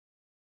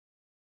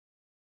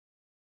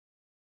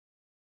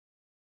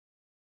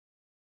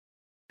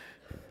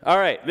All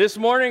right, this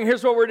morning,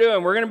 here's what we're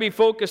doing. We're going to be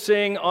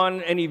focusing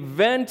on an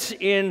event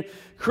in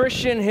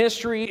Christian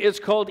history. It's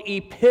called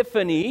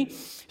Epiphany.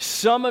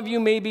 Some of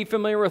you may be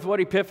familiar with what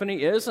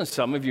Epiphany is, and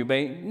some of you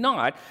may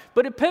not.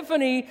 But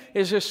Epiphany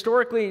is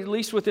historically, at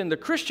least within the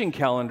Christian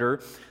calendar,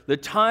 the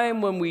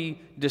time when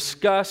we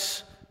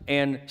discuss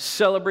and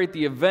celebrate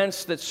the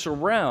events that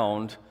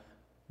surround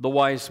the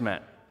wise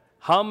men.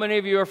 How many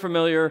of you are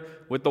familiar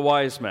with the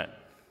wise men?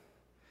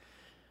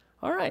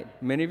 All right,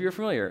 many of you are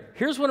familiar.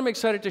 Here's what I'm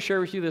excited to share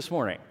with you this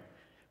morning.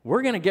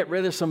 We're going to get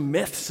rid of some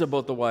myths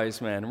about the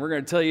wise men. We're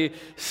going to tell you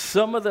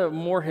some of the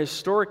more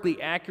historically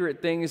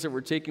accurate things that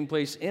were taking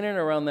place in and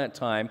around that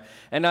time.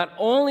 And not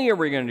only are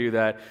we going to do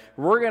that,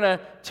 we're going to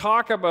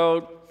talk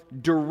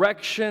about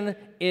direction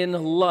in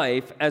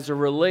life as it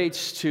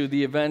relates to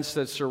the events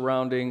that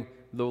surrounding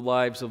the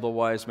lives of the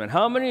wise men.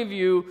 How many of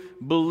you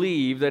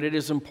believe that it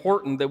is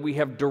important that we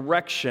have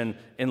direction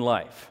in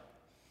life?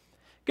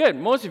 Good,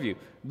 most of you.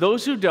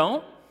 Those who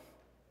don't,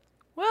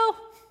 well,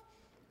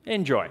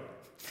 enjoy.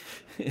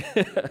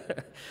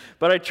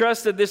 But I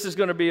trust that this is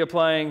going to be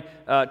applying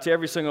to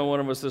every single one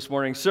of us this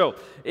morning. So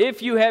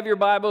if you have your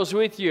Bibles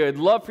with you, I'd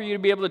love for you to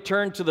be able to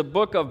turn to the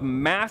book of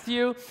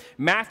Matthew,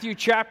 Matthew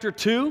chapter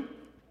 2.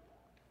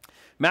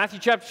 Matthew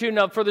chapter 2.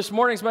 Now, for this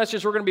morning's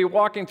message, we're going to be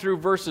walking through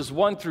verses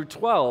 1 through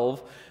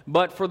 12.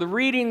 But for the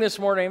reading this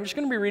morning, I'm just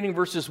going to be reading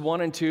verses 1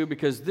 and 2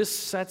 because this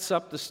sets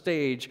up the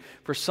stage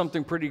for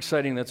something pretty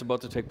exciting that's about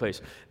to take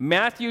place.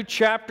 Matthew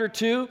chapter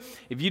 2.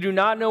 If you do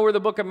not know where the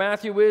book of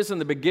Matthew is, in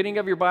the beginning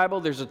of your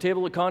Bible, there's a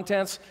table of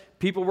contents.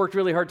 People worked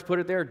really hard to put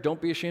it there. Don't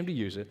be ashamed to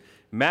use it.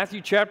 Matthew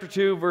chapter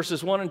 2,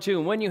 verses 1 and 2.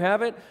 And when you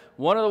have it,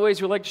 one of the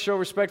ways we like to show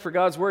respect for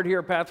God's word here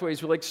at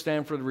Pathways, we like to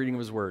stand for the reading of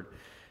his word.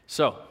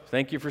 So,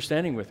 thank you for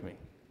standing with me.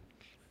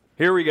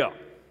 Here we go.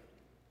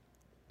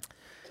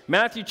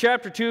 Matthew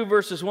chapter 2,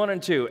 verses 1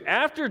 and 2.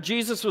 After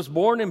Jesus was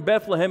born in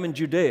Bethlehem in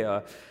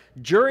Judea,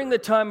 during the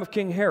time of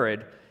King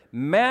Herod,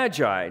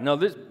 Magi, now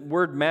this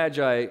word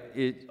Magi,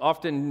 it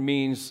often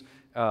means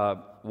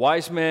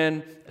wise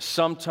men.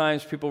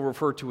 Sometimes people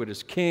refer to it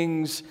as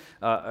kings,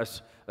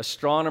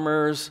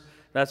 astronomers,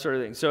 that sort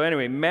of thing. So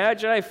anyway,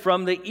 Magi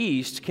from the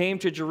east came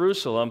to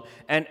Jerusalem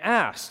and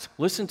asked,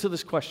 listen to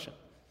this question,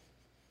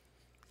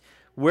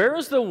 "Where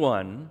is the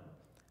one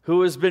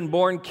who has been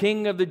born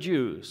King of the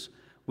Jews?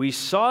 We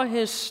saw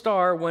his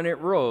star when it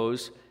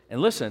rose,"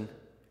 and listen,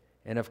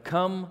 "and have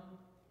come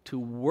to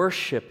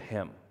worship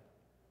him,"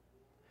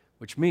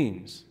 which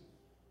means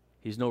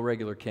he's no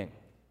regular king.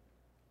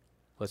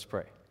 Let's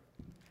pray.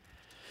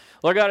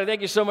 Lord God, I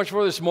thank you so much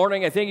for this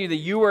morning. I thank you that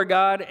you are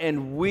God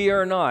and we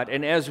are not.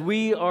 And as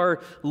we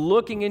are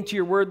looking into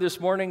your word this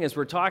morning, as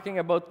we're talking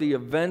about the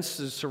events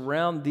that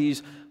surround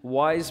these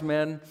wise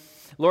men,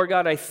 Lord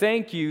God, I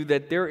thank you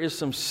that there is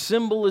some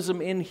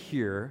symbolism in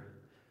here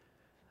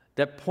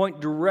that point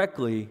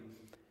directly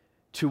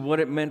to what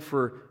it meant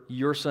for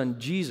your son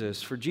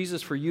Jesus,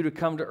 for you to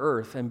come to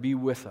earth and be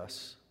with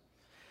us.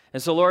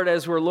 And so, Lord,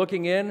 as we're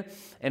looking in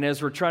and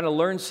as we're trying to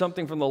learn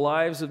something from the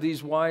lives of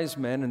these wise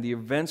men and the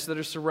events that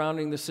are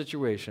surrounding the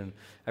situation,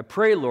 I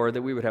pray, Lord,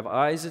 that we would have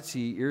eyes that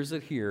see, ears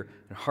that hear,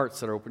 and hearts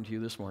that are open to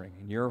you this morning.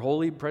 In your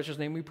holy, precious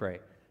name we pray.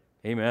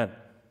 Amen.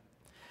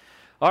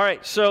 All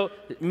right, so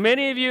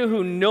many of you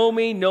who know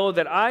me know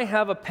that I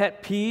have a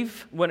pet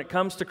peeve when it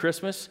comes to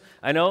Christmas.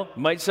 I know it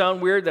might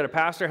sound weird that a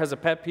pastor has a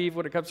pet peeve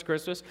when it comes to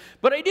Christmas,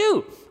 but I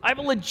do. I have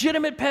a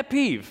legitimate pet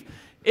peeve.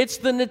 It's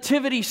the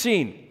nativity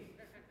scene.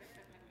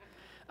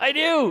 I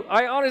do.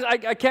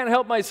 I can't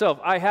help myself.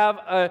 I have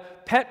a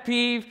pet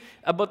peeve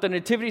about the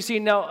nativity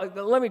scene. Now,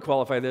 let me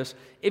qualify this.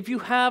 If you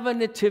have a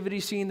nativity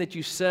scene that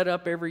you set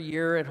up every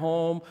year at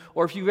home,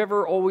 or if you've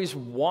ever always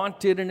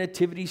wanted a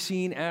nativity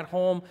scene at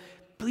home,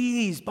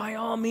 please, by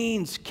all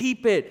means,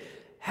 keep it,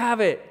 have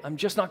it. I'm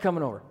just not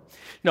coming over.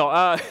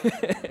 No,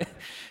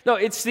 no,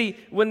 it's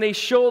when they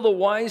show the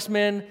wise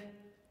men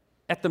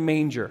at the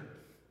manger.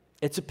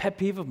 It's a pet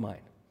peeve of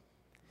mine.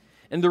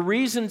 And the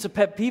reason it's a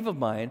pet peeve of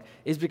mine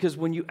is because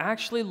when you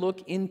actually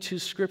look into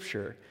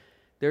Scripture,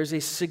 there's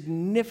a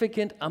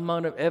significant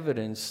amount of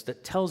evidence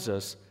that tells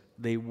us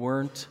they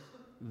weren't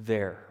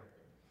there.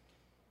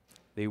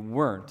 They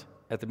weren't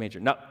at the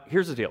manger. Now,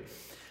 here's the deal.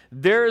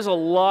 There is a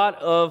lot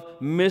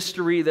of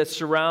mystery that's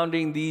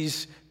surrounding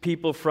these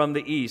people from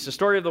the east. The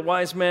story of the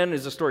wise men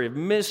is a story of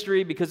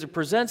mystery because it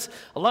presents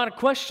a lot of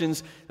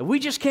questions that we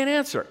just can't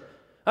answer.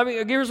 I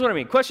mean, here's what I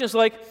mean. Questions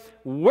like,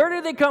 where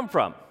did they come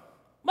from?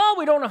 Well,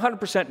 we don't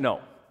 100% know.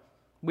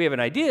 We have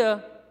an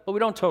idea, but we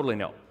don't totally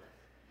know.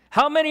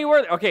 How many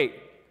were there? Okay,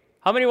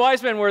 how many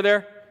wise men were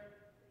there?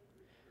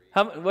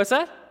 What's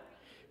that?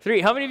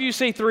 3. How many of you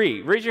say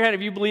 3? Raise your hand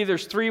if you believe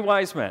there's 3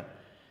 wise men.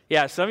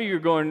 Yeah, some of you are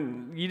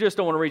going, you just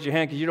don't want to raise your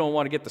hand because you don't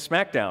want to get the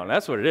smackdown.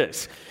 That's what it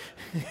is.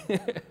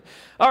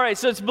 All right,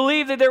 so it's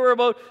believed that there were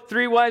about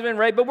 3 wise men,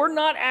 right? But we're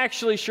not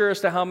actually sure as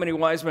to how many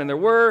wise men there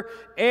were.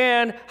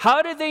 And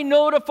how did they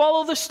know to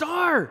follow the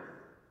star?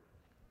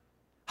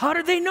 How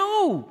did they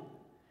know?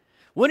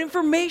 What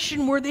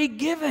information were they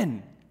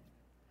given?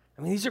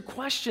 I mean, these are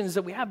questions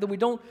that we have that we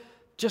don't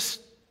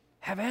just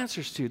have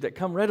answers to that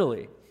come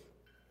readily.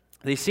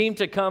 They seem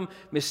to come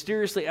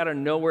mysteriously out of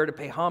nowhere to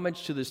pay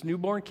homage to this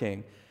newborn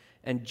king,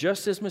 and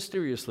just as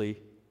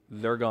mysteriously,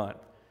 they're gone.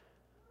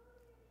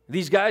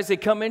 These guys, they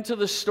come into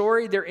the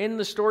story, they're in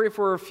the story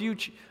for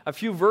a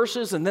few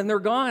verses, and then they're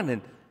gone.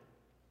 And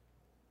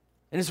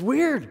it's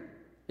weird.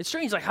 It's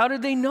strange. Like, how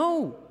did they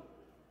know?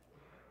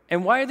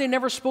 And why are they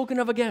never spoken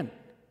of again?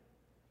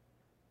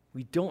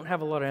 We don't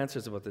have a lot of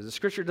answers about this. The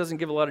Scripture doesn't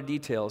give a lot of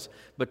details,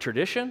 but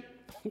tradition,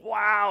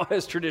 wow,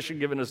 has tradition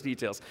given us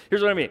details.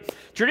 Here's what I mean.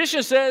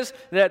 Tradition says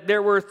that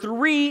there were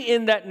 3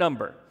 in that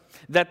number,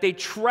 that they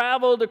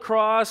traveled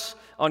across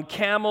on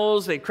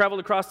camels, they traveled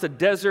across the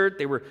desert,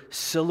 they were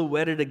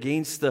silhouetted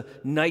against the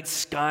night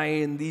sky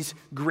in these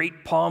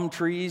great palm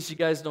trees. You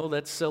guys know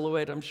that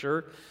silhouette, I'm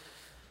sure.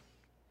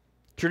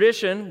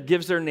 Tradition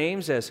gives their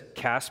names as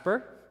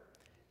Casper,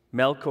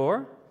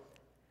 Melchior,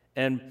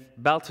 and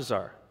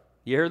Balthazar.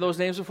 You heard those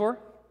names before?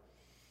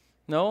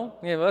 No?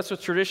 Yeah, well, that's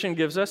what tradition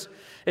gives us.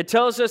 It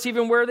tells us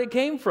even where they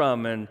came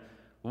from and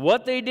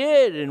what they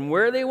did and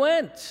where they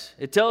went.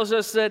 It tells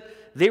us that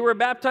they were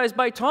baptized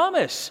by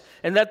Thomas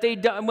and that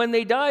when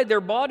they died,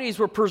 their bodies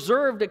were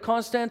preserved at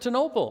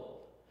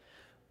Constantinople.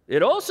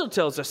 It also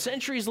tells us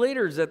centuries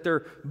later that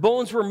their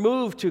bones were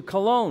moved to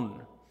Cologne.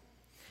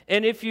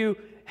 And if you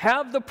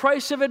have the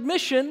price of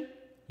admission,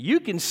 you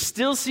can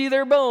still see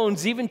their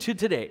bones even to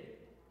today.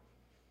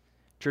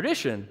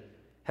 Tradition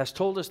has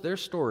told us their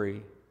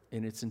story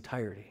in its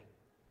entirety.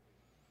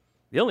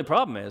 The only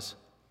problem is,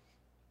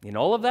 in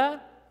all of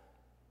that,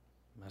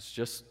 that's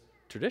just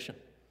tradition.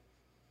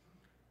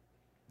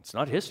 It's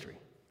not history.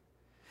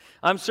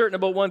 I'm certain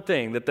about one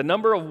thing, that the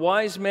number of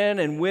wise men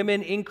and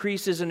women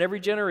increases in every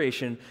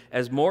generation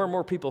as more and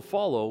more people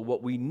follow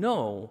what we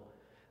know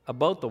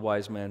about the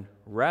wise men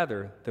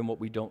rather than what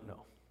we don't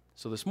know.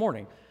 So this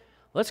morning,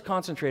 let's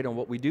concentrate on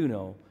what we do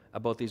know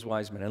about these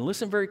wise men. And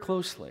listen very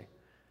closely,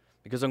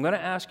 because I'm going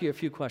to ask you a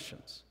few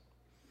questions.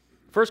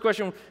 First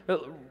question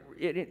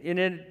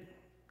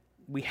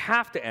we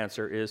have to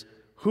answer is,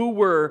 who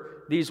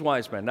were these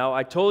wise men? Now,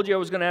 I told you I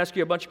was going to ask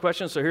you a bunch of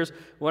questions, so here's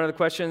one of the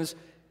questions.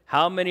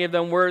 How many of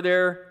them were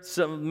there?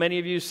 Many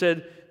of you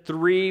said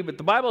 3, but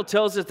the Bible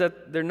tells us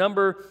that their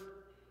number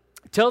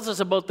tells us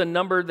about the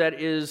number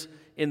that is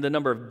in the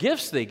number of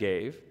gifts they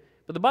gave,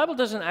 but the Bible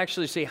doesn't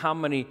actually say how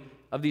many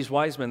of these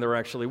wise men there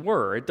actually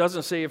were. It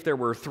doesn't say if there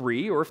were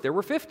 3 or if there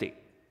were 50.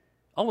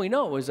 All we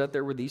know is that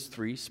there were these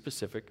 3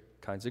 specific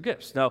kinds of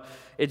gifts. Now,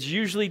 it's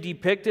usually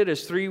depicted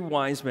as 3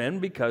 wise men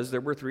because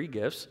there were 3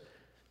 gifts.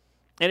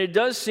 And it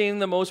does seem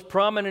the most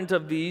prominent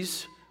of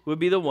these would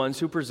be the ones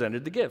who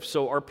presented the gifts.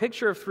 So our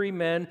picture of 3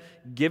 men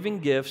giving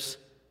gifts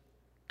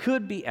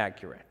could be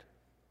accurate.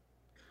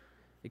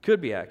 It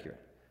could be accurate,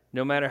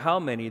 no matter how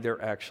many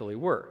there actually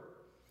were.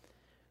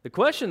 The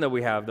question that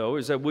we have, though,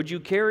 is that would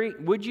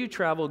you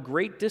travel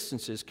great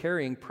distances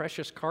carrying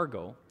precious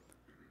cargo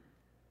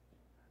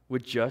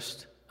with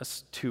just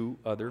 2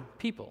 other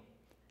people?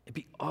 It'd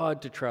be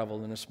odd to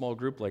travel in a small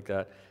group like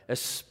that,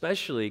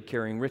 especially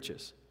carrying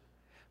riches.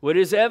 What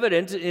is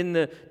evident in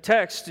the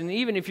text, and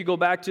even if you go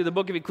back to the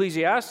book of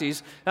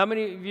Ecclesiastes, how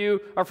many of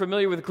you are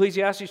familiar with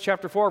Ecclesiastes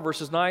chapter 4,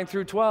 verses 9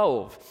 through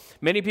 12?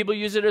 Many people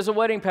use it as a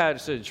wedding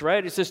passage,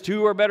 right? It says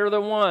 2 are better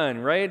than 1,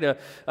 right?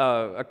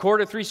 A cord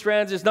of 3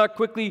 strands is not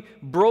quickly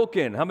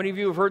broken. How many of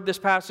you have heard this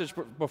passage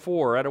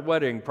before at a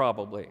wedding,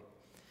 probably?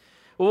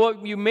 Well,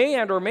 what you may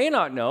and or may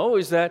not know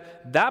is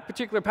that that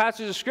particular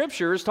passage of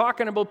Scripture is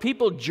talking about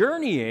people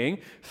journeying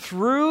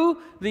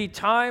through the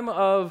time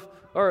of,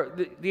 or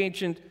the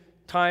ancient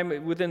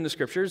time within the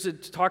Scriptures.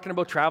 It's talking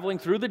about traveling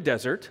through the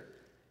desert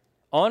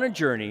on a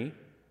journey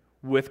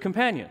with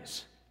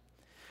companions,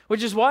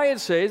 which is why it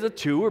says that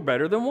 2 are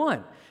better than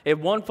 1. If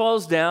one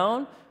falls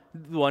down,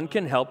 one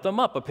can help them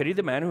up. A pity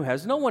the man who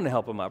has no one to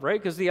help him up,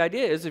 right? Because the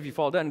idea is if you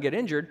fall down and get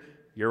injured,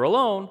 you're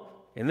alone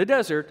in the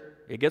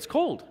desert, it gets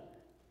cold.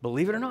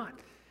 Believe it or not.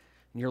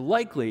 And you're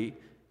likely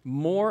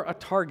more a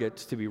target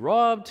to be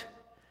robbed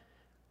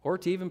or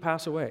to even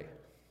pass away.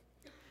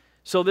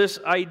 So this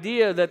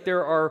idea that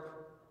there are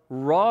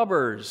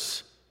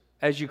robbers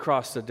as you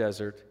cross the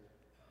desert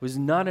was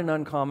not an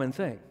uncommon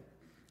thing.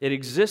 It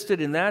existed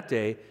in that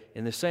day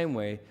in the same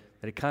way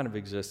that it kind of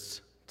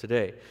exists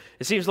today.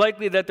 It seems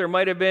likely that there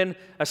might have been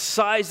a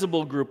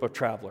sizable group of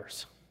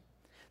travelers.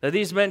 That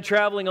these men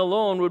traveling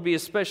alone would be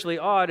especially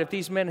odd if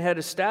these men had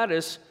a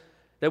status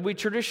that we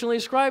traditionally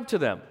ascribe to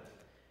them.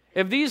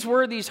 If these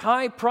were these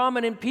high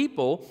prominent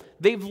people,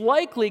 they've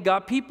likely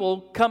got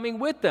people coming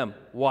with them.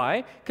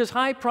 Why? Because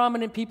high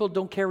prominent people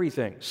don't carry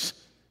things.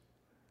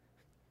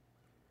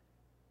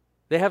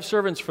 They have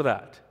servants for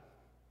that.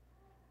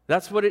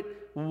 That's what it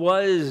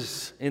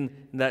was in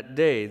that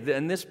day.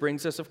 And this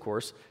brings us, of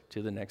course,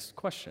 to the next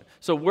question.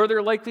 So were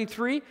there likely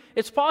 3?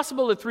 It's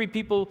possible that 3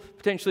 people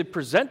potentially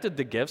presented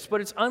the gifts, but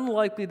it's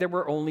unlikely there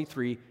were only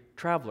 3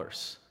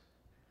 travelers.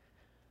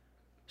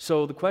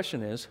 So the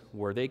question is,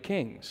 were they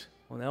kings?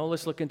 Well, now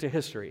let's look into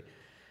history.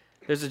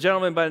 There's a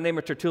gentleman by the name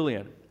of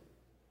Tertullian.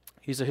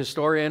 He's a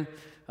historian,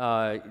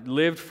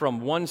 lived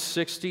from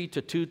 160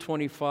 to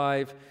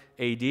 225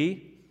 AD.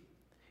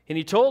 And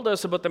he told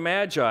us about the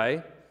Magi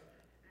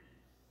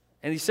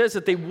And he says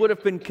that they would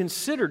have been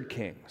considered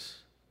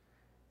kings.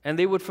 And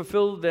they would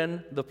fulfill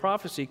then the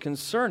prophecy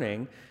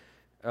concerning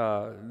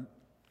the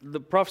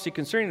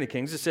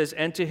kings. It says,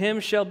 "And to him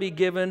shall be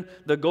given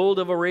the gold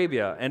of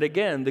Arabia. And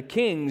again, the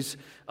kings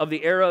of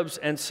the Arabs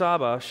and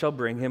Saba shall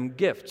bring him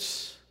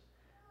gifts."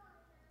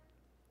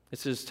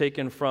 This is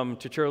taken from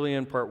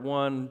Tertullian, Part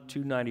 1,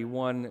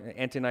 291,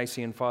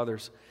 Ante-Nicene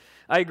Fathers.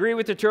 I agree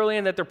with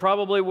Tertullian that they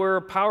probably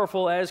were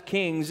powerful as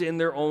kings in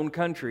their own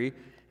country.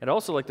 I'd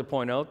also like to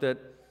point out that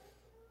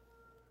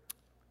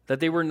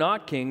they were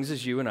not kings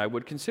as you and I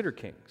would consider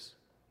kings,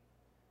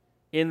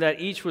 in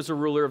that each was a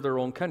ruler of their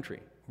own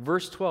country.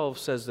 Verse 12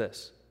 says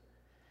this,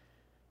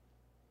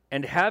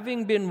 "And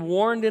having been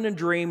warned in a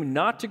dream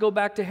not to go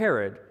back to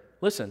Herod,"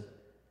 listen,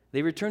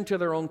 "they returned to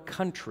their own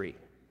country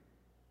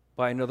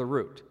by another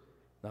route."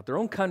 Not their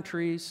own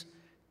countries,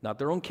 not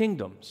their own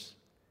kingdoms,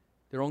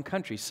 their own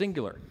country,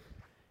 singular,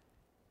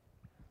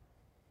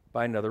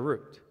 by another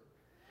route.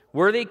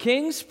 Were they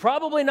kings?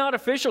 Probably not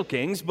official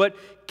kings, but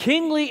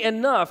kingly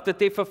enough that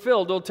they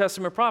fulfilled Old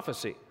Testament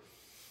prophecy.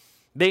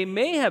 They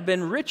may have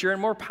been richer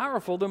and more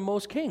powerful than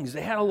most kings.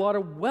 They had a lot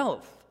of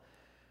wealth.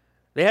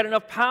 They had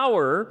enough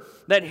power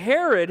that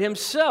Herod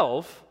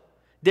himself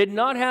did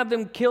not have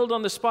them killed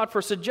on the spot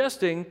for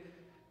suggesting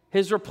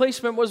his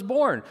replacement was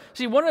born.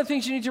 See, one of the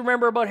things you need to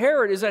remember about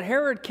Herod is that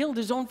Herod killed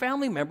his own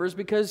family members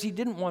because he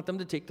didn't want them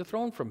to take the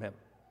throne from him.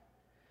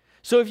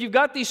 So if you've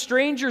got these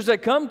strangers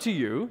that come to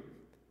you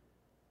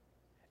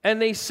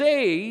and they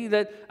say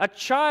that a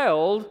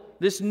child,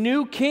 this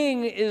new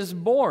king, is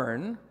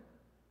born,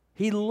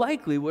 he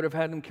likely would have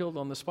had him killed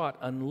on the spot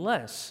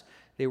unless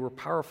they were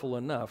powerful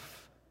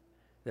enough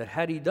that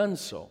had he done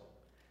so,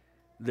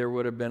 there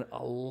would have been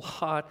a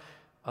lot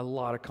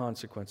of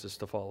consequences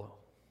to follow.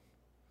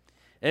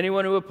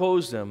 Anyone who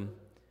opposed him,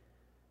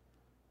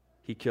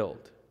 he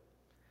killed.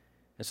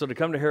 And so to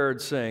come to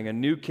Herod saying a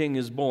new king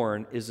is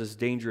born is as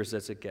dangerous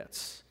as it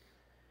gets.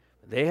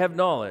 They have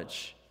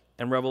knowledge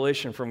and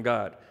revelation from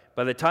God.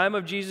 By the time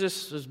of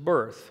Jesus'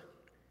 birth,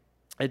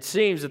 it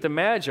seems that the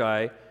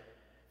Magi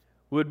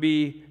would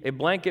be a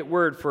blanket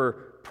word for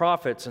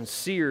prophets and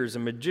seers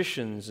and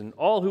magicians and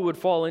all who would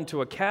fall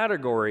into a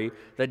category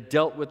that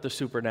dealt with the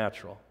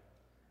supernatural.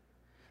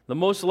 The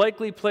most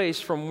likely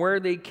place from where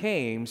they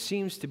came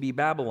seems to be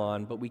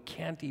Babylon, but we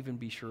can't even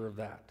be sure of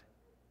that.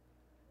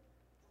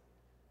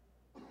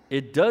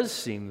 It does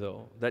seem,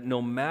 though, that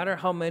no matter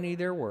how many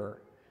there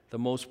were, the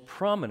most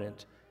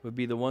prominent would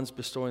be the ones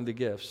bestowing the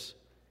gifts.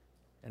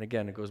 And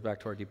again, it goes back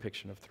to our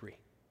depiction of 3.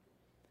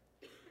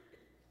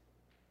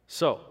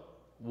 So,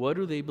 what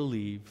do they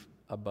believe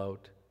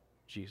about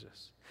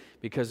Jesus?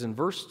 Because in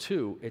verse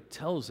 2, it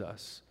tells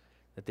us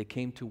that they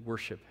came to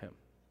worship him.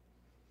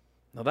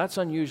 Now, that's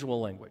unusual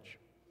language.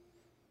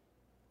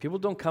 People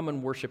don't come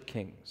and worship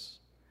kings.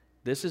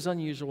 This is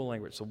unusual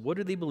language. So what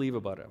do they believe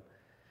about him?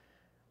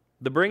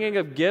 The bringing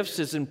of gifts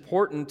is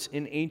important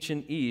in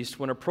ancient East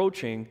when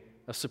approaching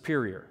a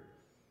superior.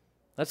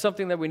 That's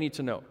something that we need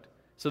to note.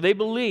 So they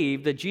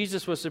believed that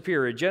Jesus was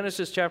superior.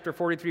 Genesis chapter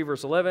 43,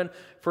 verse 11,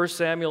 1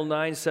 Samuel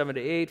 9, 7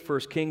 to 8, 1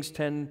 Kings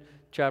 10,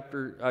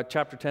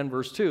 chapter 10,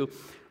 verse 2,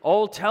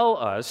 all tell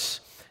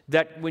us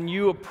that when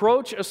you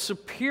approach a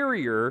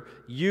superior,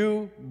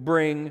 you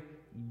bring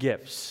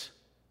gifts.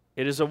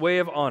 It is a way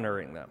of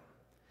honoring them.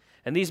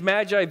 And these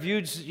Magi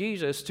viewed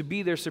Jesus to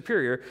be their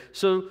superior,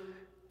 so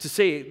to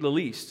say the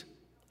least,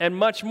 and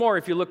much more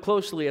if you look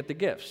closely at the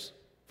gifts.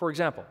 For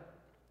example,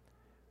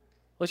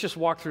 let's just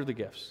walk through the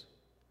gifts.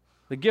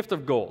 The gift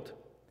of gold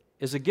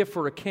is a gift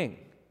for a king.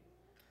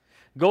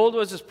 Gold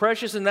was as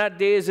precious in that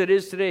day as it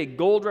is today.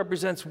 Gold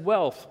represents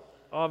wealth,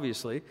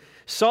 obviously.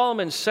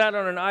 Solomon sat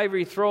on an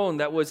ivory throne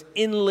that was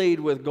inlaid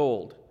with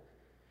gold.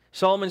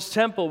 Solomon's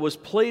temple was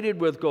plated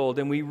with gold,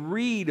 and we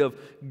read of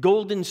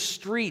golden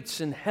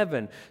streets in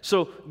heaven.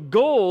 So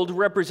gold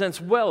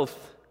represents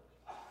wealth,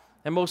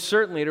 and most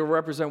certainly it will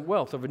represent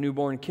wealth of a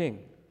newborn king.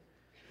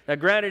 Now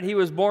granted, he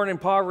was born in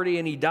poverty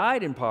and he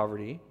died in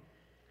poverty,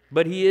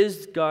 but he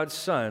is God's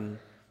son,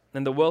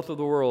 and the wealth of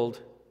the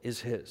world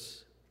is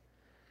his.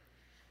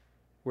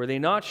 Were they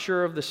not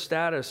sure of the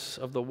status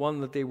of the one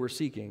that they were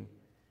seeking,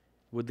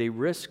 would they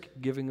risk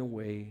giving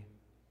away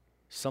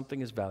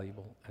something as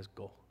valuable as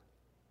gold?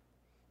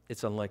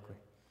 It's unlikely.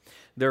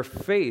 Their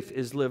faith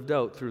is lived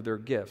out through their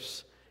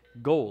gifts.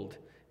 Gold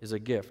is a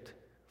gift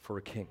for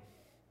a king.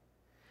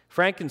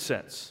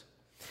 Frankincense.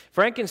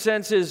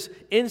 Frankincense is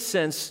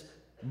incense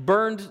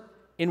burned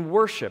in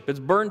worship. It's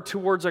burned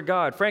towards a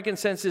god.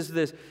 Frankincense is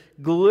this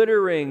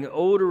glittering,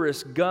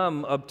 odorous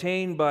gum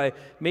obtained by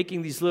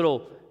making these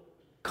little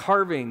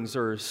carvings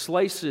or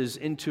slices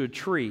into a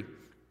tree.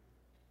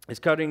 It's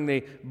cutting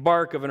the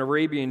bark of an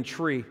Arabian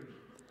tree.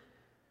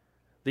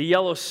 The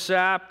yellow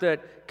sap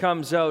that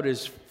comes out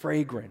is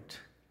fragrant.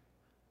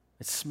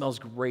 It smells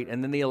great.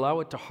 And then they allow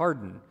it to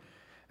harden.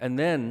 And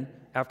then,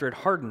 after it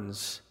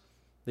hardens,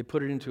 they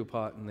put it into a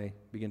pot and they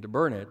begin to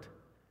burn it.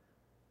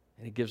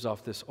 And it gives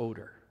off this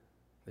odor,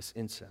 this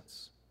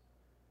incense.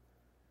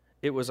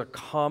 It was a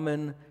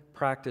common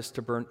practice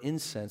to burn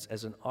incense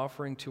as an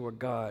offering to a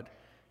god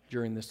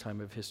during this time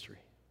of history.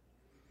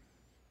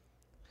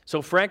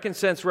 So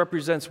frankincense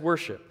represents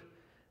worship,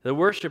 the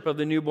worship of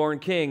the newborn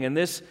king, and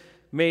this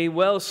may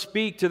well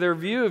speak to their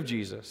view of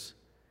Jesus,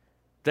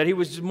 that he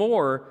was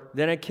more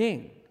than a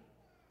king.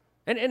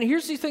 And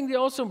here's the thing to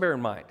also bear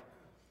in mind.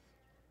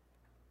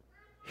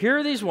 Here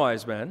are these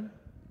wise men,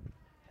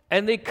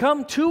 and they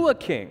come to a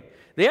king.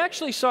 They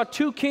actually saw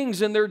two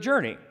kings in their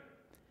journey,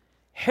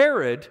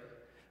 Herod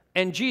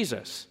and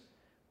Jesus,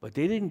 but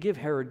they didn't give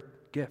Herod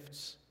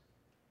gifts.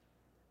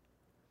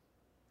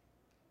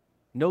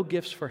 No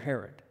gifts for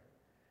Herod.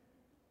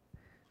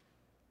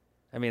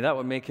 I mean, that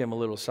would make him a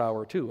little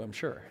sour too, I'm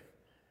sure.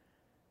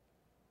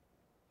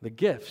 The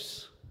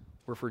gifts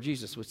were for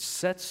Jesus, which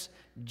sets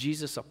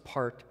Jesus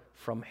apart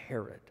from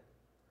Herod.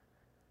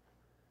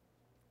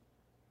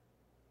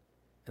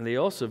 And they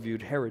also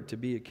viewed Herod to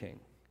be a king.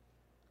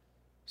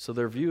 So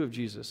their view of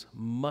Jesus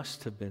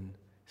must have been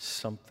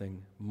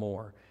something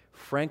more.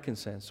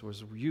 Frankincense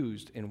was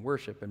used in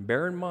worship. And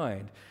bear in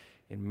mind,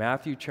 in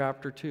Matthew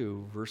chapter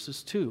 2,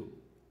 verses 2,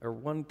 or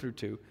 1 through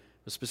 2,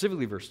 but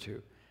specifically verse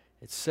 2,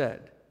 it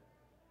said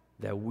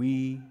that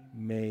we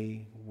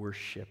may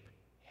worship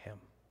him.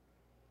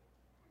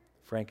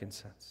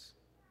 Frankincense.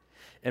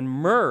 And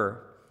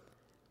myrrh,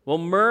 well,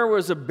 myrrh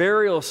was a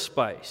burial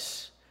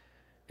spice.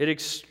 It myrrh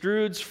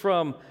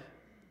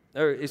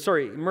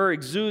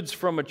exudes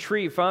from a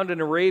tree found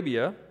in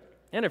Arabia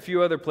and a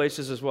few other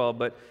places as well,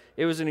 but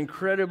it was an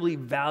incredibly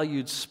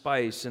valued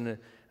spice and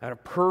a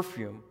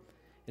perfume,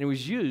 and it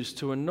was used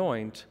to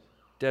anoint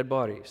dead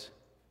bodies,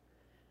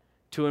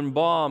 to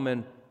embalm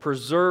and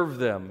preserve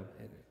them.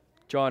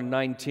 John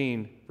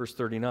 19, verse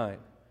 39.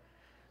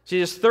 See,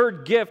 this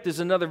third gift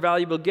is another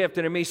valuable gift,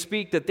 and it may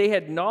speak that they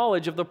had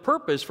knowledge of the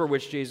purpose for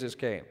which Jesus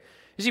came.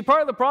 You see,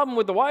 part of the problem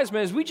with the wise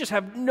men is we just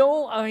have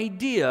no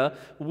idea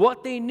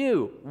what they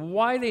knew,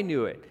 why they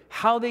knew it,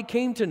 how they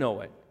came to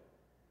know it.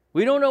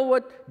 We don't know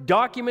what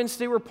documents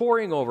they were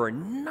poring over,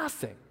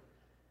 nothing.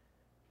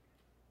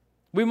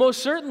 We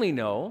most certainly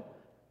know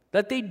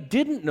that they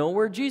didn't know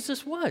where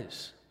Jesus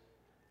was,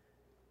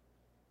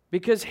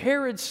 because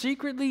Herod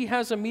secretly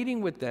has a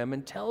meeting with them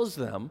and tells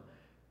them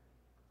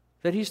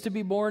that he's to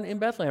be born in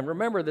Bethlehem.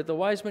 Remember that the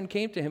wise men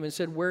came to him and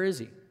said, "Where is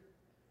he?"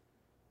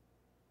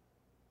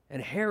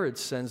 And Herod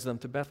sends them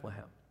to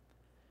Bethlehem.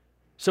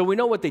 So we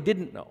know what they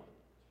didn't know.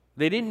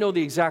 They didn't know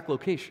the exact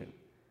location,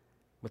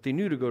 but they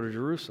knew to go to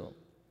Jerusalem.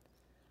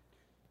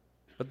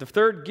 But the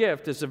third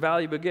gift is a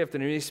valuable gift,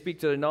 and it may speak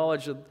to the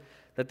knowledge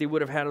that they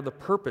would have had of the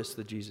purpose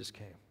that Jesus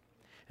came.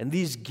 And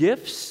these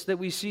gifts that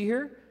we see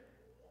here,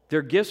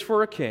 they're gifts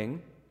for a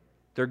king,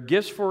 they're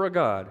gifts for a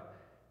God,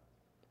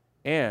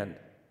 and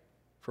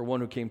for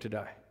one who came to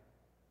die,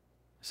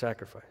 a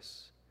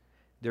sacrifice.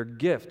 Their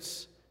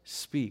gifts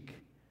speak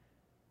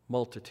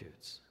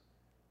multitudes.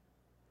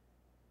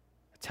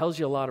 It tells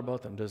you a lot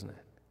about them, doesn't it?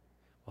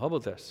 Well, how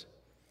about this?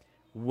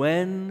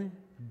 When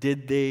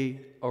did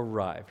they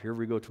arrive? Here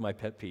we go to my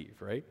pet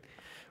peeve, right?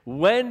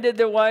 When did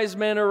the wise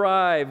men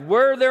arrive?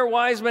 Were there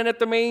wise men at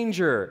the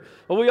manger?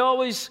 Well, we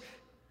always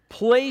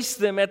place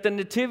them at the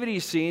nativity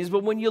scenes,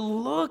 but when you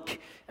look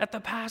at the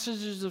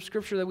passages of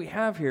Scripture that we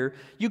have here,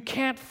 you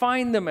can't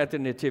find them at the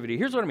nativity.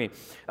 Here's what I mean.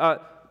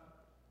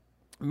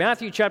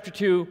 Matthew chapter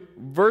 2,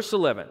 verse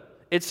 11.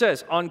 It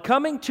says, on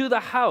coming to the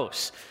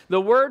house,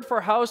 the word for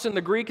house in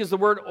the Greek is the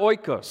word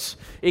oikos.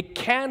 It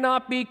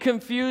cannot be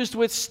confused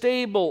with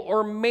stable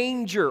or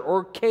manger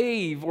or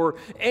cave or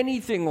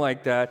anything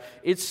like that.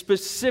 It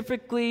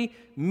specifically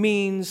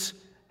means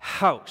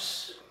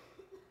house.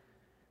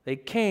 They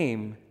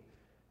came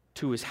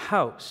to his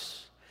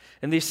house,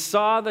 and they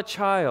saw the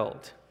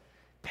child,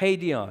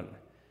 paidion.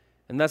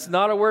 And that's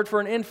not a word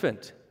for an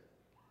infant.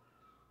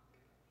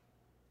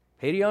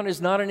 Paidion is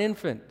not an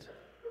infant.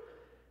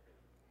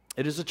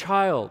 It is a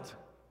child.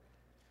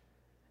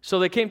 So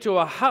they came to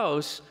a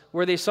house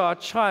where they saw a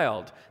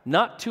child,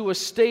 not to a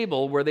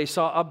stable where they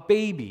saw a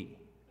baby.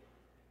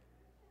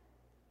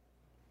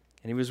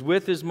 And he was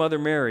with his mother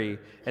Mary,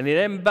 and they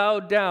then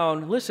bowed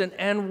down, listen,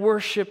 and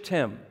worshiped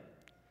him.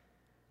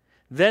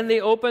 Then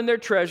they opened their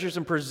treasures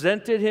and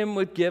presented him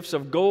with gifts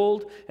of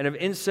gold and of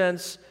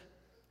incense,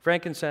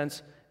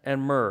 frankincense,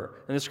 and myrrh.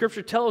 And the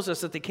Scripture tells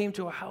us that they came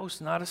to a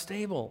house, not a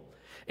stable.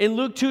 In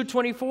Luke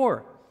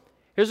 2:24,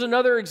 here's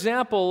another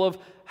example of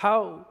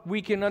how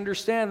we can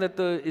understand that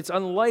it's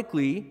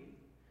unlikely,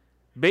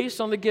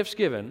 based on the gifts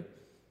given,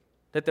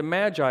 that the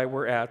Magi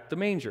were at the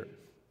manger.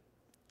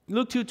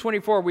 Luke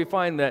 2:24, we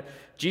find that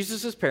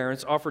Jesus'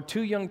 parents offered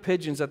 2 young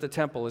pigeons at the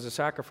temple as a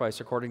sacrifice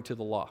according to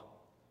the law.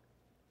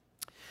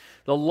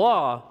 The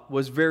law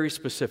was very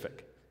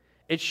specific.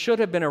 It should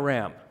have been a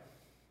ram,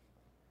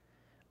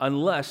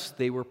 unless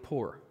they were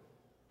poor.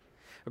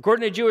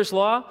 According to Jewish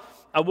law,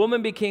 a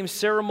woman became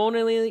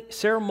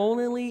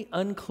ceremonially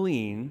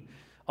unclean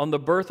on the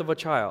birth of a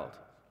child.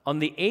 On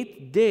the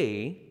 8th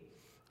day,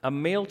 a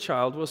male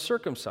child was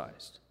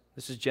circumcised.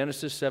 This is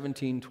Genesis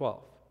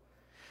 17:12.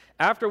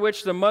 After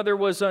which the mother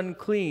was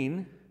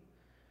unclean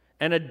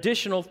an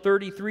additional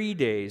 33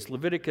 days,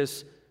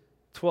 Leviticus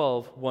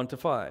 12,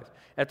 1-5.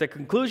 At the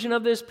conclusion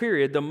of this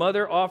period, the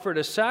mother offered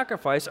a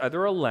sacrifice,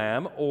 either a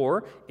lamb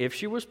or, if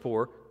she was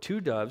poor,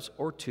 2 doves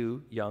or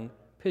 2 young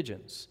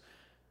pigeons.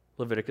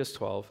 Leviticus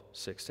 12,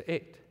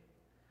 6-8.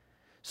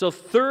 So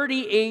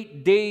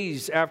 38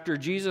 days after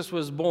Jesus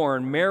was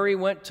born, Mary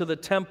went to the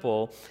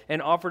temple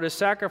and offered a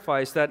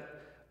sacrifice that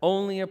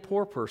only a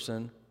poor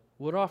person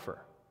would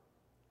offer.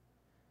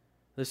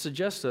 This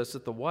suggests to us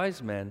that the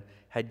wise men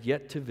had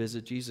yet to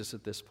visit Jesus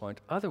at this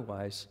point.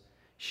 Otherwise,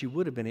 she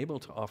would have been able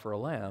to offer a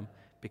lamb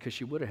because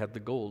she would have had the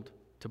gold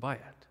to buy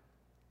it.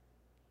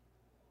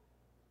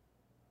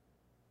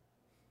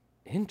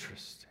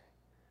 Interesting.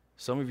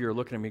 Some of you are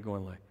looking at me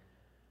going like,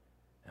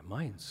 am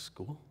I in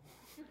school?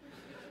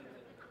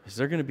 Is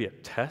there going to be a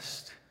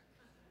test?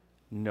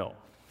 No.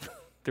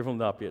 There will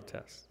not be a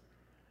test.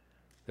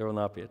 There will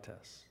not be a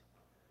test.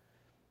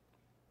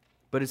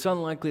 But it's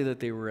unlikely that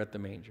they were at the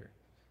manger.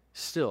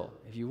 Still,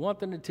 if you want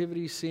the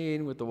nativity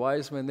scene with the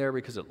wise men there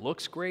because it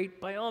looks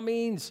great, by all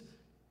means,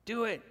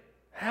 do it.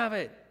 Have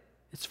it.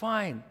 It's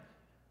fine.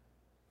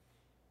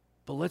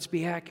 But let's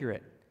be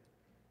accurate.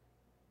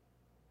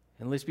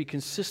 And let's be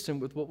consistent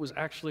with what was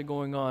actually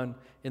going on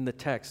in the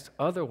text.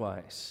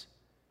 Otherwise,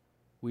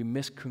 we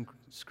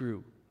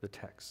misconstrue the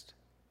text.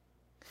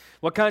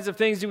 What kinds of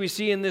things do we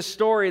see in this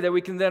story that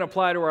we can then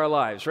apply to our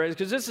lives, right?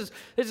 Because this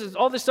is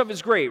all this stuff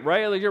is great,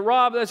 right? Like,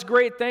 Rob, that's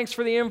great. Thanks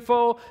for the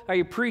info. I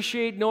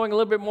appreciate knowing a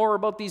little bit more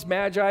about these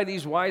magi,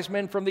 these wise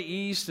men from the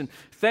east, and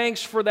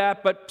thanks for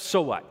that, but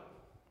so what?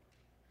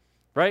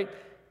 Right?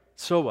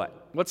 So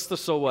what? What's the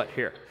so what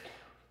here?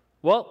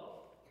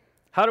 Well,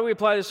 how do we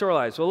apply this to our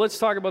lives? Well, let's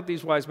talk about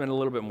these wise men a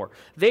little bit more.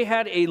 They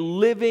had a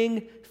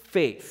living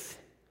faith.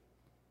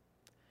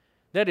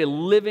 They had a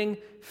living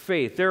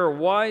faith. There are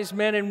wise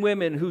men and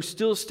women who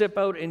still step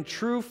out in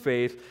true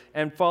faith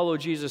and follow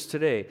Jesus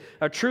today.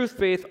 A true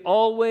faith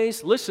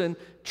always, listen,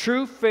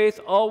 true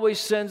faith always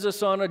sends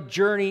us on a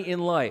journey in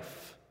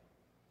life.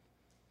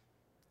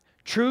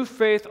 True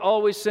faith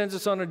always sends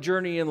us on a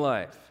journey in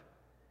life.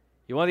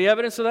 You want the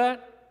evidence of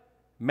that?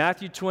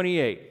 Matthew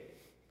 28.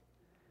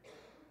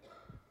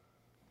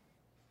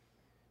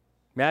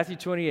 Matthew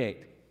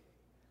 28.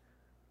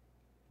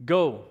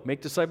 Go,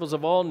 make disciples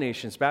of all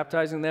nations,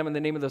 baptizing them in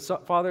the name of the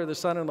Father, the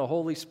Son, and the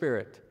Holy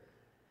Spirit,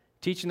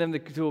 teaching them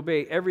to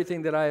obey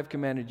everything that I have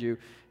commanded you,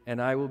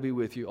 and I will be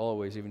with you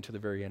always, even to the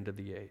very end of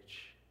the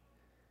age.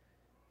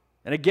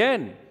 And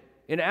again,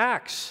 in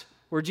Acts,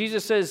 where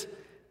Jesus says,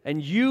 and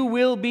you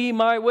will be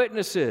my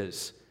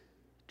witnesses.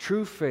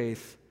 True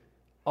faith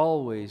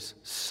always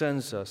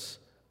sends us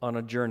on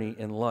a journey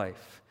in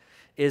life.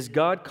 Is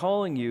God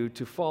calling you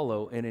to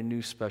follow in a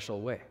new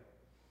special way?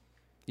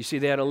 You see,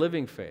 they had a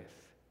living faith.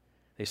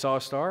 They saw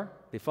a star,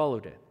 they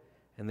followed it,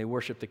 and they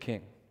worshiped the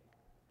King.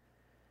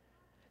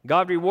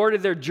 God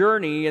rewarded their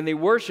journey, and they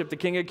worshiped the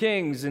King of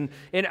Kings. And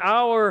in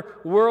our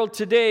world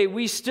today,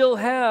 we still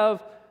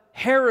have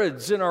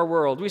Herods in our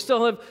world. We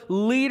still have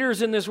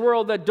leaders in this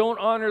world that don't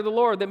honor the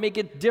Lord, that make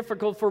it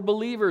difficult for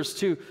believers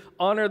to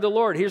honor the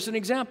Lord. Here's an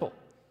example.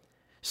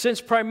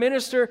 Since Prime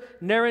Minister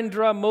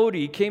Narendra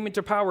Modi came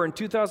into power in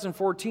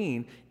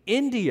 2014,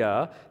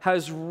 India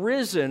has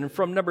risen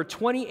from number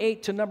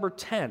 28 to number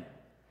 10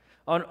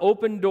 on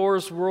Open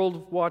Doors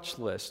World Watch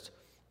List.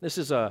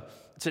 It's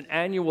an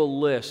annual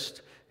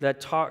list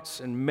that talks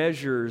and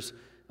measures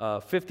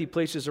 50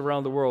 places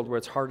around the world where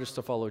it's hardest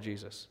to follow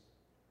Jesus.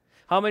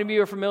 How many of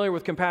you are familiar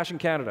with Compassion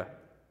Canada?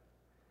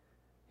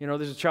 You know,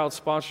 there's a child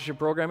sponsorship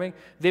programming.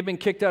 They've been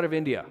kicked out of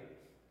India.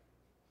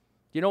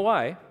 You know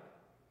why?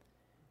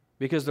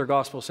 Because they're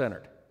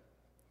gospel-centered.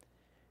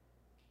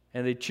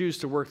 And they choose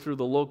to work through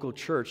the local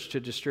church to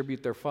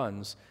distribute their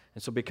funds.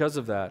 And so because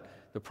of that,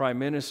 the Prime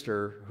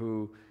Minister,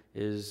 who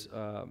is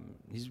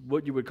he's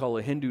what you would call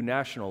a Hindu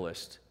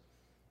nationalist,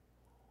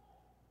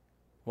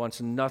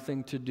 wants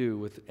nothing to do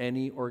with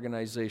any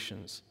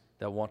organizations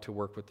that want to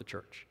work with the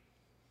church.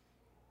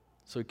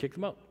 So he kicked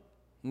them out.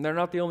 And they're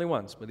not the only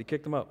ones, but he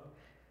kicked them out.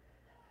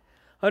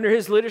 Under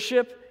his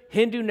leadership,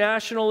 Hindu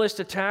nationalist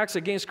attacks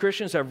against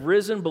Christians have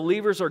risen.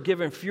 Believers are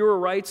given fewer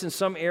rights in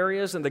some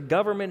areas, and the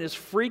government is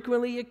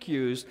frequently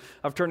accused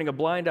of turning a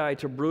blind eye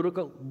to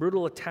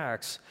brutal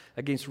attacks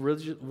against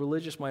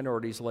religious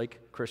minorities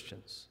like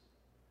Christians.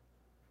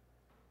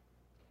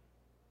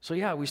 So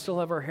yeah, we still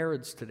have our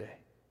Herods today.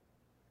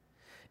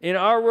 In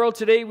our world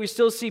today, we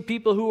still see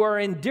people who are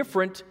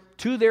indifferent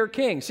to their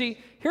king. See,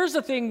 here's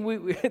the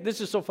thing, this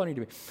is so funny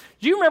to me.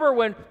 Do you remember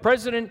when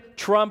President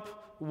Trump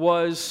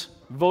was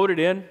voted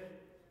in?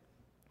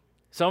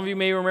 Some of you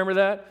may remember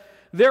that.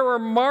 There were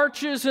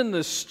marches in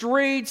the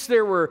streets,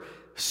 there were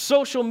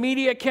social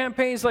media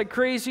campaigns like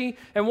crazy,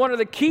 and one of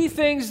the key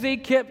things they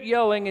kept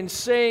yelling and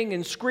saying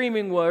and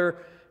screaming were,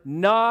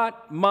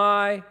 "Not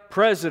my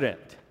president."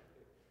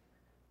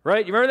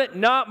 Right? You remember that?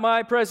 Not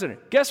my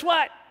president. Guess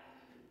what?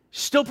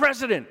 Still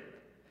president.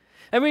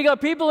 And we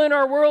got people in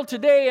our world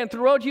today and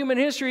throughout human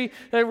history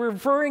that were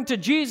referring to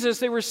Jesus.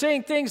 They were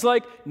saying things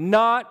like,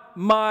 "Not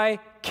my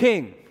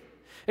king."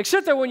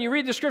 Except that when you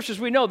read the scriptures,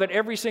 we know that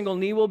every single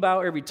knee will bow,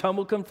 every tongue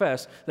will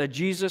confess that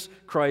Jesus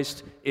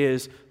Christ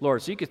is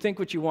Lord. So you can think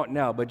what you want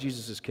now, but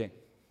Jesus is King.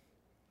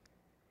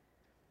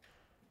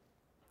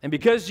 And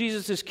because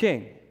Jesus is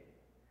King,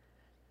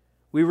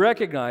 we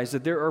recognize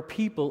that there are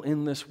people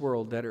in this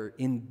world that are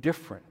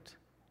indifferent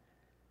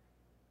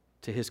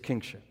to his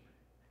kingship.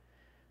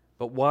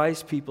 But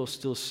wise people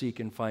still seek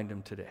and find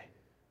him today.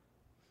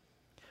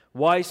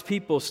 Wise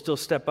people still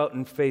step out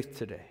in faith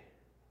today.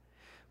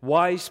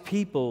 Wise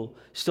people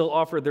still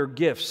offer their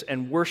gifts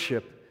and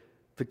worship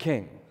the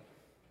King.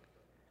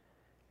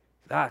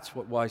 That's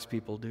what wise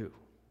people do.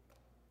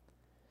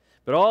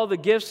 But all the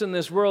gifts in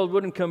this world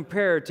wouldn't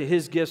compare to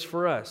his gifts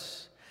for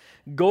us.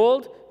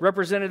 Gold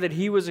represented that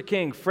he was a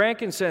king.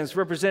 Frankincense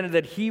represented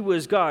that he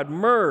was God.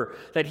 Myrrh,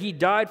 that he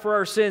died for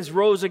our sins,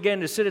 rose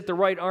again to sit at the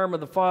right arm of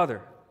the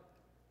Father.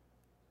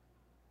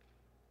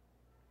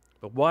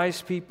 But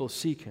wise people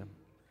seek him.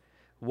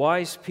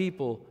 Wise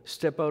people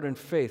step out in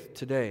faith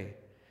today.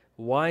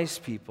 Wise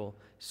people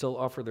still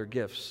offer their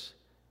gifts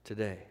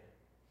today.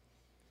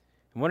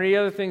 And one of the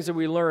other things that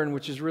we learn,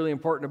 which is really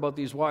important about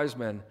these wise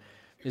men,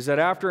 is that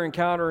after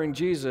encountering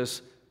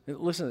Jesus,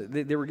 listen,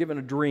 they were given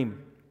a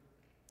dream.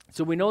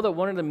 So we know that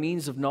one of the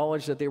means of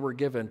knowledge that they were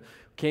given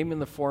came in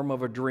the form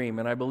of a dream.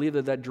 And I believe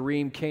that that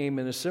dream came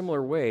in a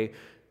similar way,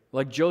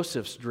 like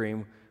Joseph's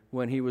dream,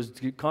 when he was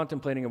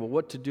contemplating about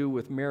what to do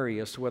with Mary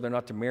as to whether or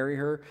not to marry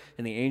her.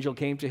 And the angel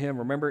came to him,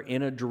 remember,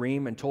 in a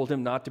dream and told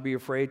him not to be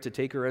afraid to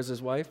take her as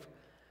his wife.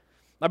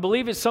 I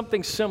believe it's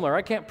something similar.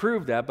 I can't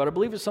prove that, but I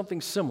believe it's something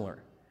similar.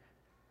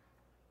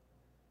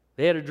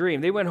 They had a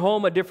dream. They went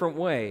home a different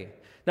way.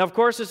 Now, of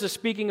course, this is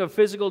speaking of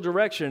physical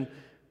direction,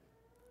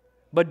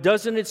 but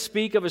doesn't it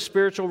speak of a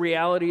spiritual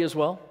reality as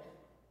well?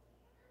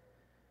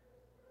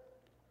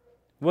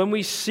 When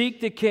we seek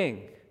the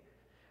King,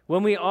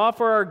 when we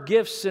offer our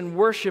gifts and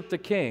worship the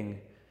King,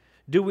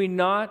 do we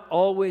not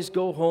always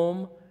go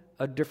home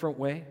a different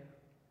way?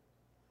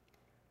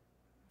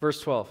 Verse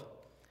 12.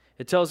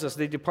 It tells us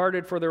they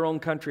departed for their own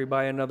country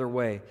by another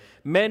way.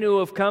 Men who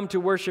have come to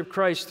worship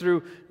Christ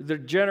through the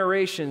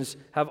generations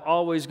have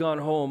always gone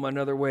home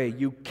another way.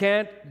 You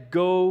can't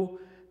go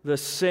the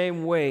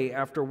same way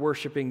after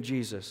worshiping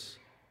Jesus.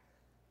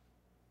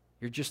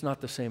 You're just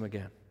not the same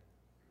again.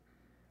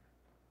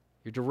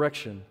 Your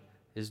direction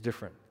is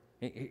different.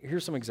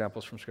 Here's some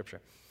examples from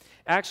Scripture.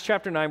 Acts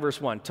chapter 9, verse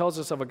 1 tells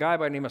us of a guy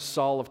by the name of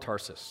Saul of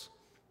Tarsus.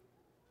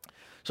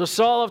 So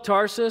Saul of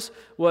Tarsus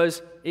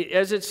was,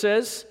 as it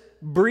says,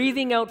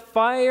 breathing out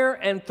fire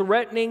and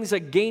threatenings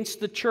against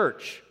the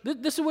church.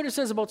 This is what it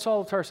says about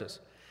Saul of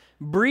Tarsus.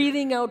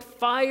 Breathing out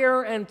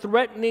fire and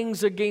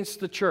threatenings against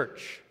the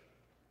church.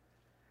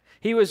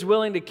 He was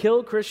willing to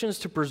kill Christians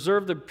to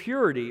preserve the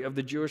purity of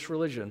the Jewish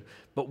religion.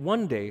 But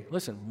one day,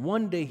 listen,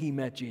 one day he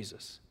met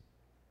Jesus.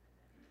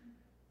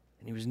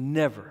 And he was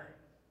never,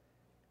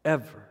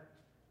 ever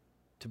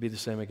to be the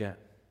same again.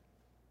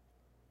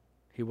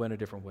 He went a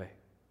different way.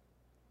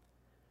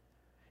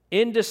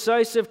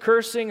 Indecisive,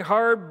 cursing,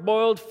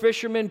 hard-boiled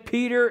fishermen,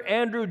 Peter,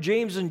 Andrew,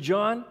 James, and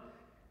John,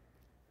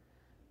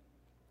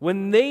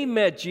 when they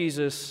met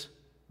Jesus,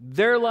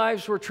 their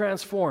lives were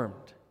transformed.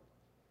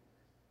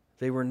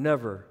 They were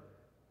never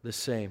the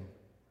same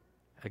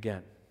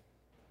again.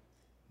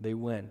 They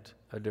went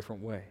a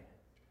different way.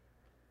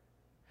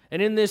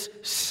 And in this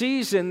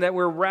season that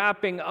we're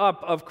wrapping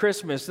up of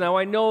Christmas, now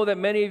I know that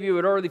many of you,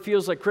 it already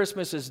feels like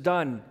Christmas is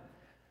done,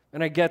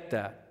 and I get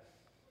that.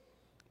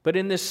 But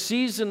in this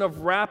season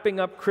of wrapping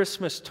up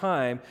Christmas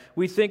time,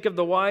 we think of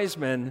the wise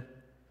men,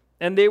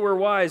 and they were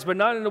wise, but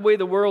not in the way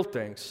the world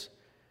thinks.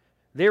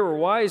 They were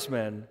wise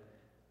men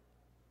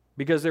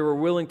because they were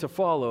willing to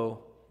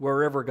follow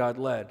wherever God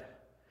led.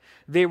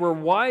 They were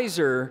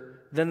wiser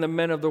than the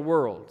men of the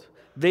world.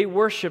 They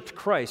worshiped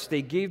Christ.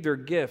 They gave their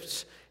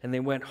gifts, and they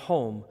went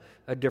home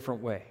a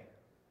different way.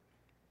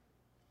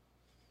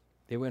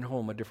 They went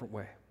home a different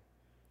way.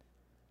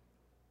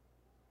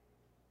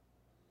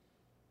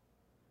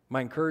 My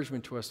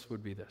encouragement to us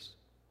would be this.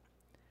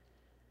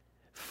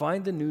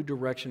 Find the new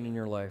direction in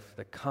your life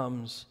that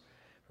comes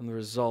from the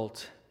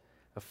result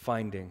of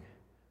finding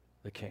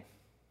the King.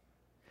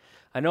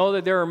 I know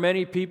that there are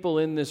many people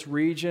in this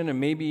region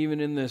and maybe even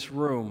in this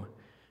room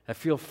that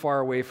feel far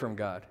away from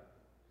God.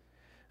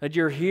 That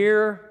you're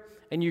here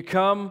and you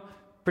come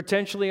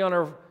potentially on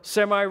a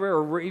semi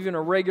or even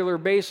a regular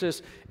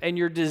basis, and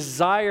your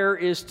desire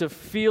is to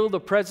feel the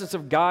presence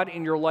of God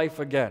in your life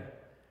again.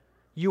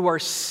 You are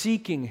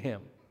seeking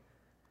Him.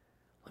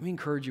 Let me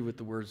encourage you with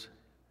the words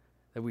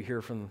that we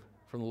hear from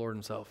the Lord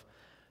Himself.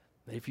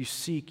 That if you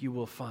seek, you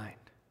will find.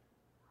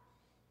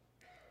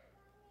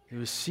 If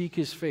you seek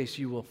His face,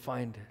 you will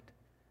find it.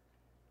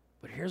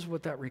 But here's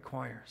what that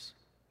requires.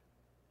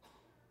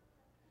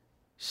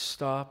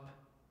 Stop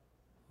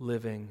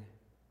living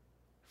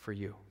for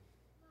you.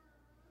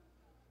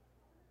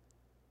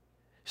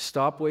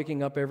 Stop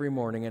waking up every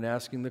morning and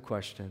asking the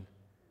question,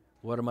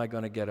 what am I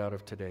going to get out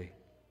of today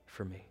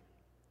for me?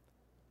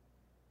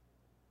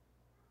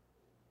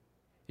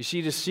 You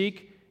see, to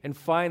seek and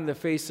find the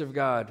face of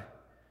God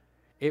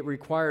it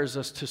requires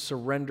us to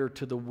surrender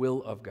to the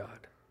will of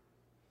God.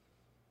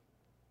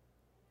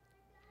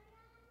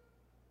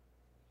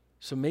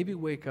 So maybe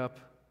wake up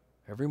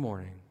every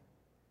morning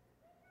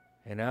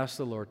and ask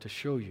the Lord to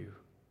show you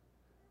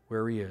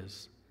where He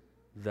is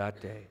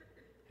that day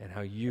and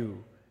how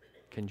you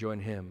can join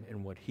Him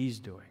in what He's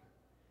doing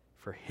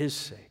for His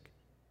sake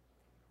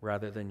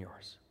rather than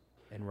yours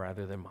and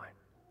rather than mine.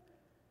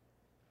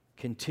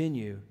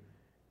 Continue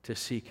to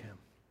seek Him.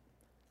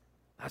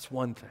 That's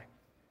one thing.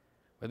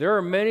 But there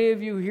are many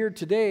of you here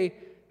today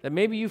that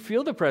maybe you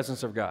feel the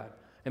presence of God.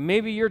 And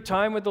maybe your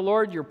time with the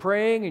Lord, you're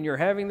praying and you're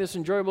having this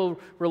enjoyable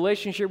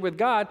relationship with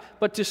God,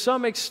 but to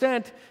some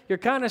extent, you're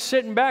kind of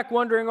sitting back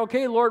wondering,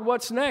 okay, Lord,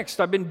 what's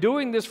next? I've been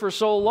doing this for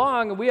so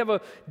long, and we have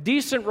a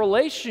decent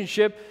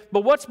relationship,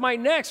 but what's my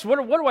next?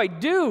 What do I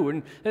do?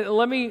 And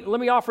let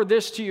me offer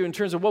this to you in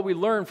terms of what we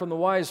learned from the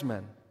wise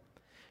men.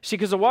 See,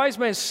 because the wise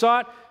men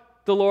sought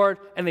the Lord,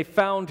 and they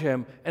found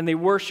Him, and they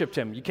worshiped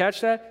Him. You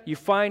catch that? You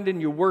find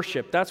and you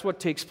worship. That's what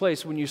takes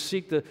place when you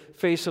seek the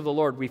face of the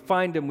Lord. We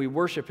find Him, we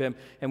worship Him,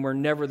 and we're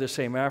never the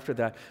same after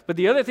that. But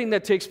the other thing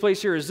that takes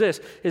place here is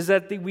this, is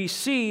that we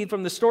see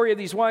from the story of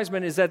these wise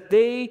men is that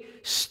they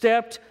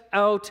stepped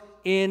out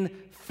in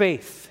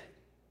faith.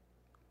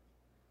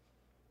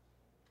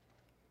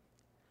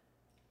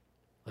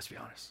 Let's be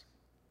honest.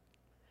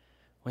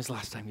 When's the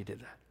last time you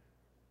did that?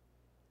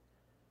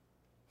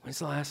 When's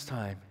the last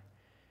time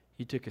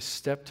you took a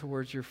step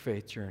towards your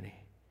faith journey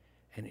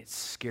and it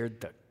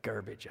scared the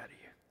garbage out of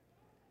you?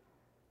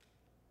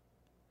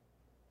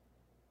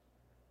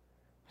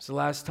 It's the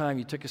last time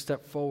you took a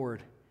step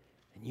forward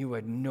and you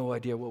had no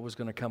idea what was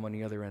going to come on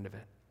the other end of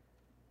it.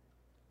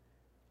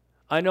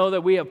 I know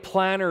that we have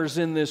planners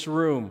in this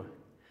room,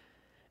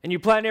 and you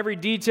plan every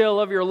detail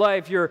of your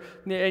life. And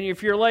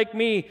if you're like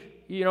me,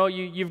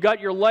 you've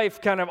got your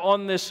life kind of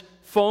on this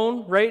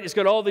phone, right? It's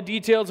got all the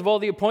details of all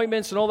the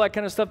appointments and all that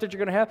kind of stuff that you're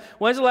going to have.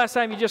 When's the last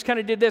time you just kind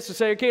of did this and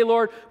say, okay,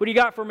 Lord, what do you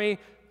got for me?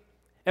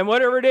 And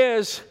whatever it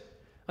is,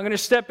 I'm going to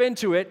step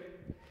into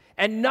it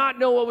and not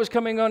know what was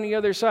coming on the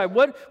other side.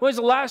 When's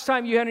the last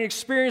time you had an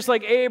experience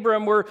like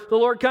Abram where the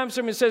Lord comes to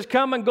him and says,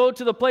 come and go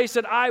to the place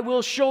that I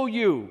will show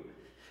you,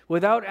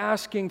 without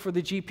asking for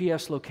the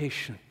GPS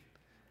location?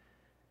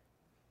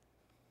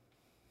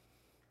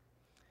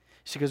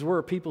 See, because we're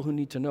a people who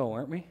need to know,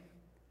 aren't we?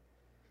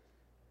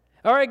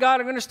 All right, God,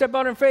 I'm going to step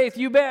out in faith.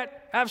 You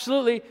bet.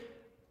 Absolutely.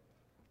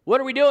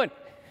 What are we doing?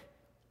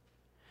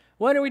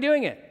 When are we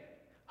doing it?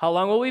 How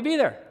long will we be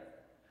there?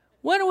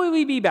 When will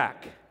we be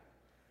back?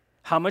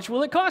 How much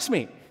will it cost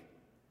me?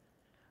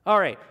 All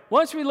right.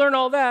 Once we learn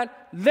all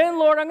that, then,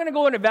 Lord, I'm going to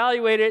go and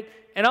evaluate it,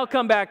 and I'll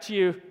come back to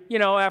you,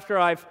 after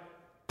I've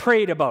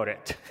prayed about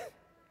it.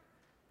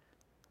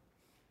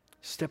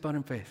 Step out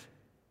in faith.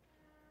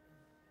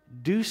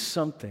 Do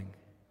something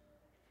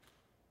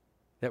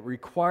that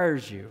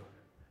requires you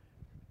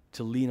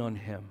to lean on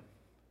Him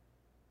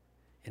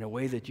in a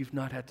way that you've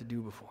not had to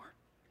do before.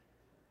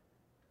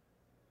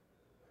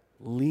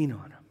 Lean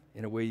on Him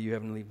in a way you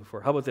haven't leaned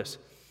before. How about this?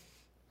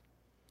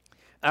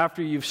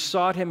 After you've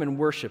sought Him and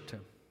worshiped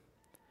Him,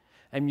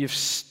 and you've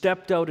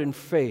stepped out in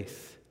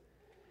faith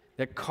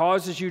that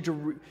causes you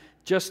to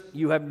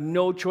you have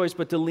no choice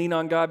but to lean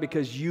on God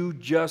because you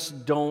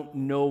just don't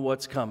know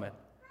what's coming.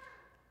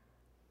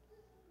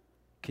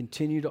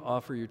 Continue to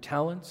offer your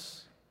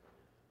talents,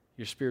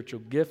 your spiritual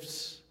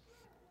gifts,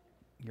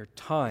 your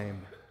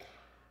time,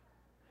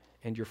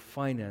 and your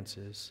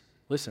finances,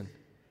 listen,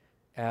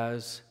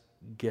 as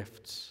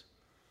gifts.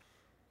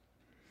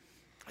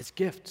 As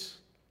gifts.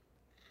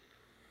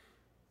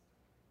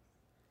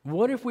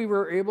 What if we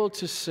were able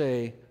to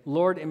say,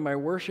 Lord, in my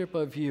worship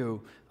of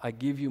you, I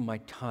give you my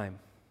time.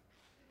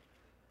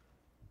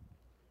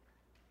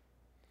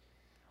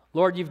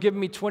 Lord, you've given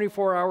me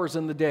 24 hours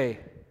in the day.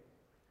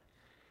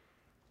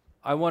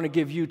 I want to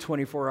give you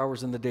 24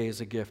 hours in the day as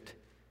a gift.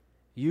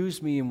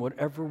 Use me in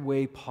whatever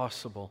way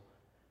possible.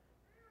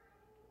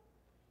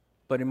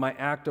 But in my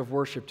act of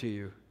worship to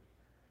you,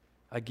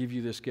 I give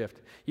you this gift.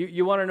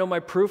 You want to know my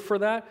proof for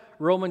that?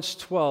 Romans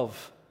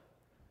 12,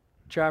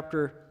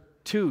 chapter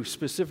 2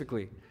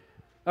 specifically.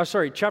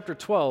 Chapter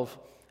 12,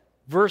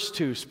 verse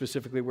 2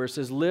 specifically, where it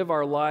says, live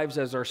our lives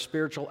as our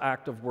spiritual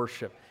act of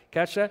worship.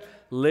 Catch that?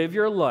 Live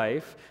your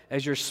life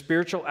as your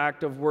spiritual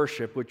act of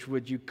worship, which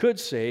what you could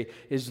say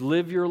is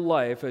live your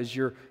life as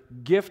your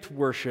gift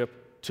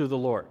worship to the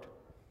Lord.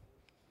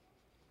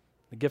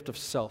 The gift of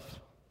self.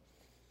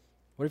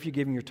 What if you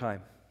gave Him your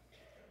time?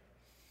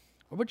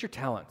 What about your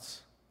talents?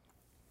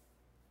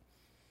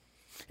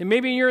 And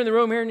maybe you're in the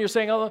room here and you're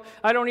saying, oh,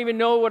 I don't even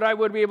know what I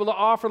would be able to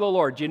offer the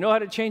Lord. Do you know how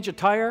to change a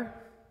tire?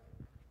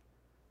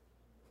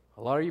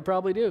 A lot of you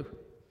probably do.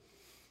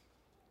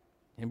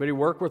 Anybody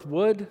work with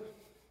wood?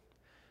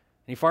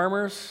 Any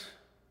farmers?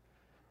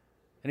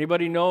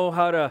 Anybody know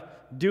how to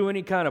do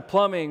any kind of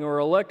plumbing or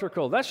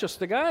electrical? That's just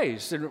the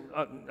guys.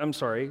 I'm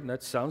sorry,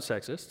 that sounds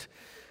sexist.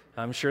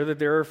 I'm sure that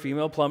there are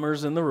female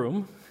plumbers in the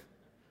room.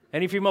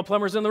 Any female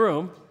plumbers in the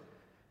room?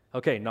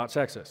 Okay, not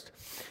sexist.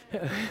 Do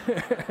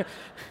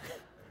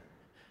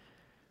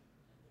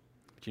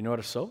you know how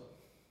to sew?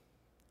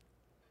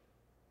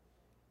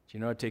 Do you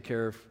know how to take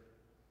care of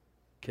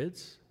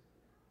kids?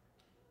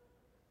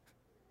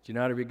 Do you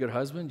know how to be a good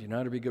husband? Do you know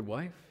how to be a good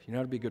wife? Do you know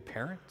how to be a good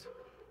parent?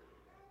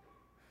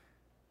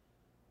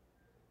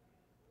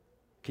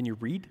 Can you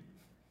read?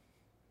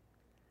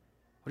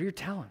 What are your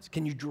talents?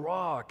 Can you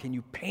draw? Can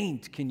you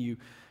paint? Can you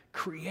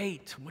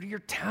create? What are your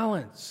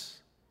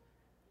talents?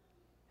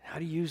 How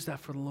do you use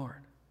that for the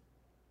Lord?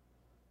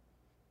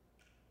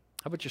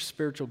 How about your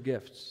spiritual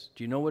gifts?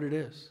 Do you know what it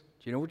is?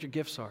 Do you know what your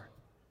gifts are?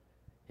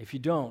 If you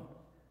don't,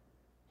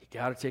 you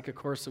got to take a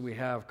course that we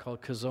have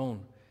called Kazone.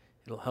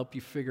 It'll help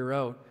you figure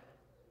out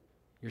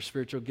your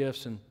spiritual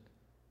gifts and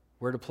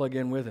where to plug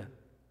in with it.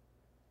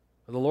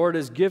 The Lord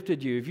has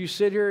gifted you. If you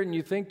sit here and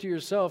you think to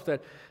yourself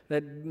that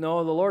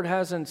no, the Lord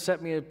hasn't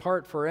set me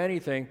apart for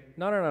anything,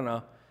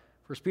 no.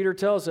 First Peter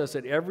tells us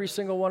that every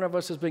single one of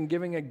us has been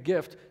given a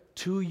gift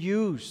to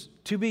use,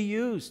 to be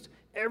used.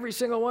 Every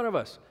single one of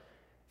us.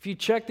 If you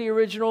check the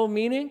original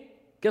meaning,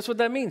 guess what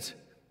that means?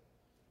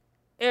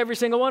 Every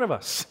single one of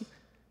us.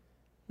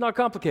 Not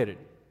complicated.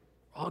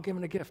 We're all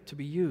given a gift to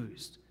be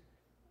used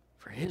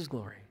for His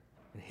glory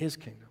and His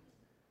kingdom.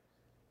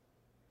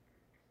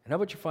 And how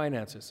about your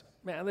finances?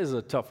 Man, this is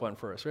a tough one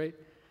for us, right?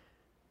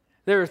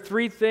 There are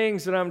 3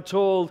 things that I'm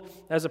told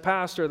as a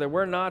pastor that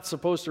we're not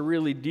supposed to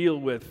really deal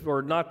with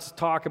or not to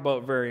talk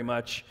about very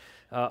much.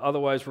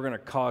 Otherwise, we're going to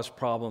cause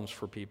problems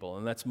for people.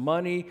 And that's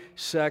money,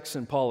 sex,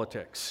 and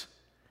politics.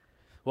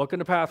 Welcome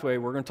to Pathway.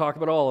 We're going to talk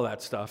about all of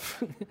that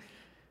stuff.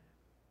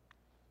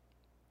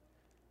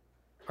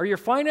 Are your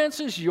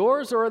finances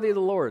yours or are they the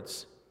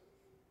Lord's?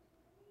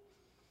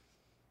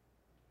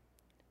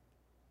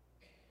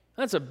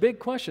 That's a big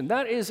question.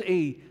 That is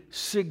a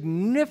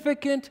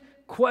significant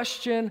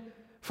question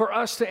for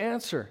us to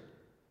answer.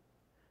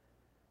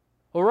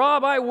 Well,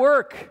 Rob, I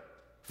work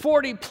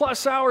 40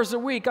 plus hours a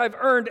week. I've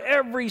earned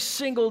every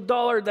single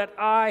dollar that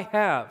I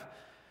have.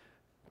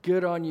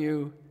 Good on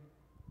you.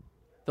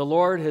 The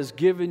Lord has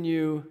given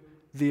you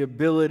the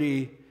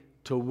ability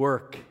to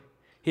work.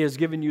 He has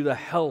given you the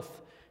health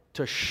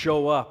to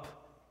show up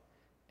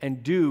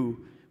and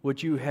do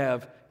what you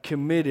have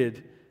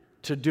committed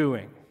to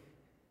doing.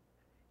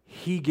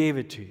 He gave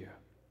it to you.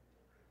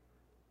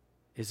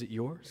 Is it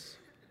yours?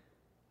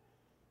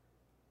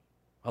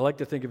 I like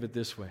to think of it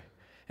this way.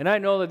 And I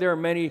know that there are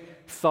many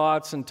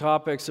thoughts and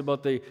topics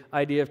about the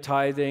idea of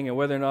tithing and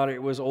whether or not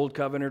it was Old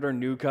Covenant or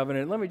New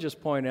Covenant. Let me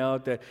just point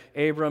out that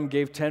Abram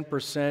gave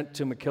 10%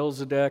 to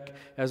Melchizedek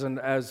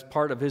as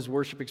part of his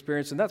worship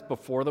experience, and that's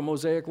before the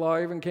Mosaic Law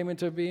even came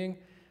into being.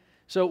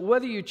 So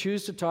whether you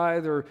choose to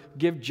tithe or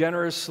give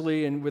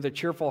generously and with a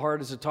cheerful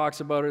heart, as it talks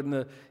about it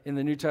in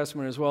the New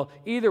Testament as well,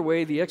 either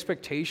way, the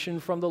expectation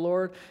from the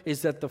Lord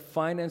is that the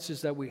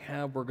finances that we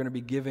have, we're going to be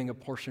giving a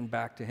portion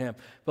back to Him.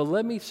 But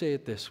let me say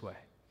it this way.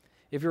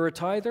 If you're a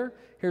tither,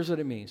 here's what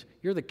it means.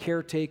 You're the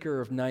caretaker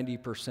of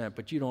 90%,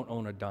 but you don't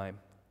own a dime.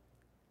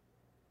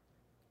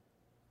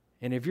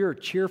 And if you're a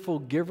cheerful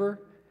giver,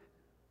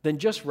 then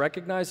just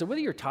recognize that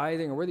whether you're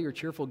tithing or whether you're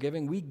cheerful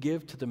giving, we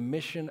give to the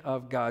mission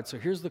of God. So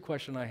here's the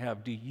question I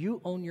have. Do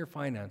you own your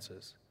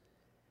finances?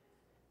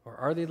 Or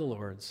are they the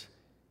Lord's?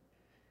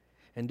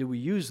 And do we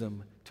use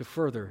them to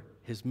further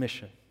His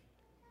mission?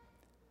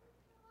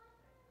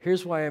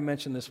 Here's why I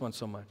mention this one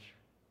so much.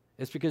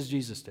 It's because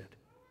Jesus did.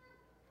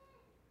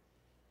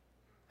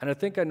 And I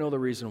think I know the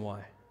reason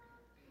why.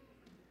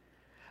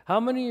 How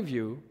many of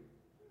you,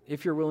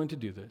 if you're willing to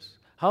do this,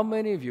 how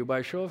many of you, by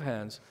a show of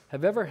hands,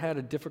 have ever had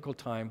a difficult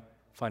time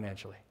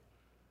financially?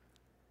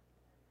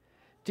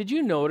 Did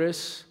you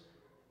notice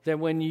that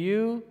when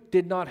you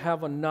did not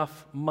have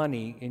enough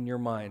money in your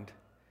mind,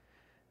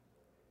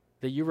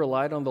 that you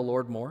relied on the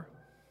Lord more?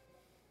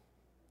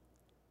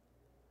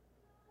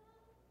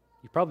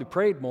 You probably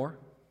prayed more.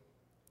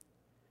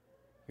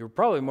 You were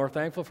probably more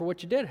thankful for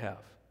what you did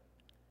have.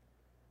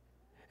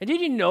 And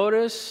did you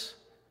notice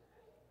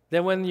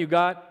that when you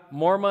got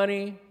more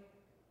money,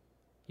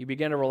 you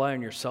began to rely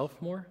on yourself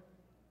more?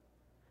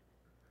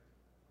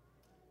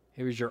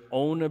 It was your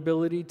own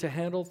ability to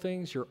handle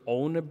things, your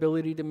own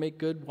ability to make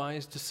good,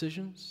 wise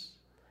decisions.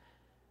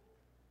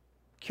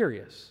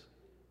 Curious.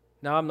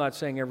 Now, I'm not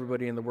saying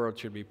everybody in the world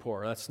should be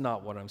poor. That's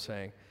not what I'm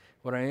saying.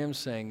 What I am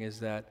saying is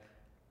that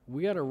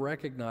we got to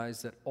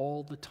recognize that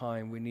all the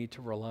time we need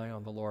to rely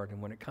on the Lord.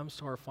 And when it comes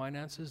to our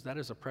finances, that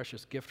is a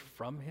precious gift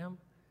from Him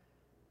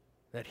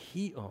that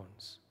He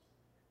owns.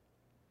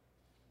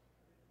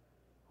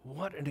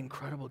 What an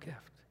incredible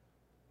gift.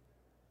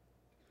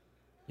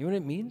 You know what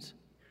it means?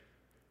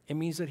 It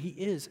means that He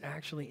is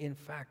actually, in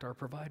fact, our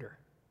provider.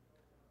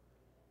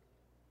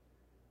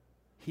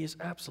 He is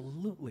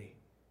absolutely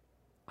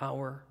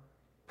our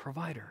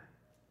provider.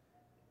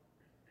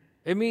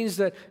 It means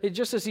that,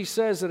 just as He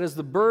says that as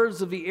the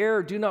birds of the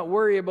air do not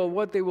worry about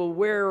what they will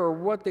wear or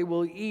what they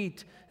will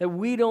eat, that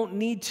we don't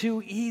need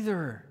to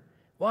either.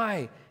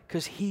 Why?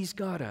 Because He's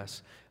got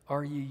us.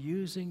 Are you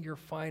using your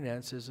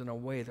finances in a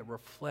way that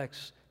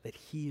reflects that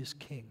He is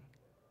King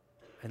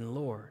and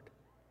Lord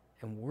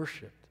and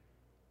worshiped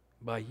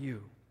by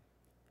you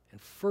and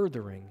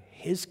furthering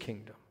His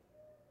kingdom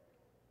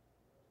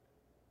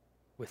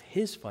with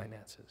His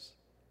finances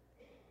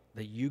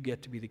that you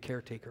get to be the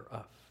caretaker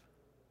of.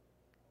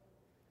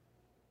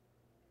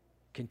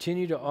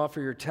 Continue to offer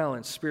your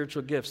talents,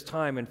 spiritual gifts,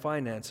 time, and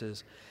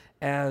finances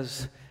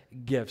as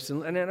gifts.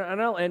 And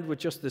I'll end with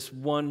just this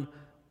one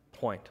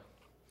point.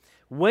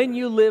 When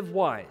you live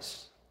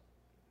wise,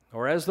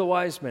 or as the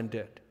wise men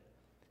did,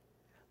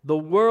 the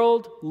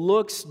world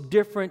looks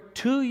different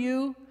to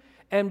you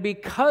and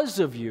because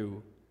of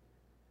you,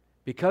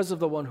 because of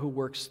the one who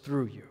works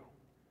through you.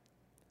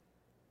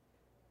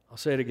 I'll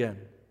say it again.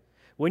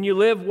 When you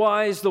live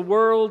wise, the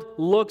world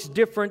looks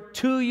different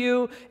to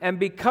you and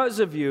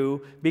because of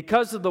you,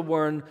 because of the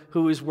one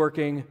who is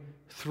working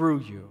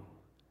through you.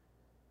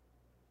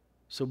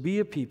 So be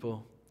a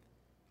people.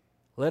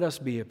 Let us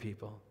be a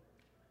people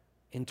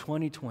in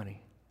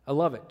 2020. I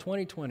love it,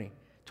 2020.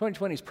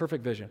 2020 is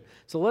perfect vision.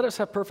 So let us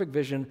have perfect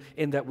vision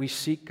in that we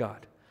seek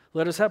God.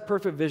 Let us have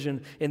perfect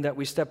vision in that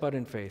we step out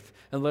in faith.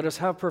 And let us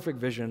have perfect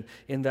vision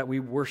in that we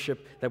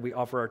worship, that we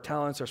offer our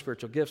talents, our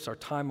spiritual gifts, our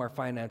time, our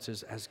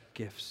finances as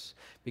gifts.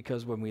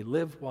 Because when we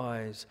live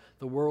wise,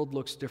 the world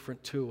looks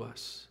different to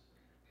us.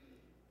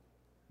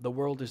 The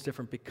world is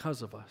different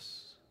because of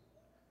us,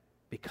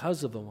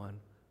 because of the one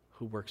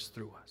who works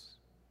through us.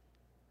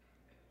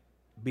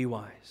 Be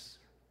wise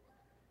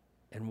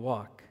and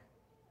walk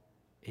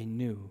a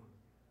new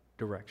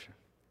direction.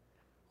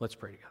 Let's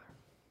pray together.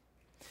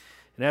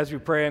 And as we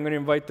pray, I'm going to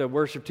invite the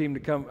worship team to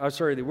come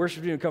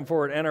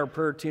forward and our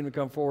prayer team to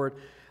come forward.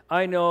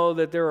 I know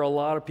that there are a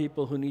lot of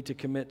people who need to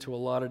commit to a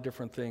lot of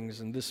different things.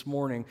 And this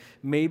morning,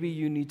 maybe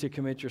you need to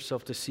commit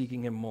yourself to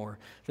seeking Him more.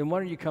 Then why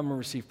don't you come and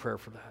receive prayer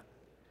for that?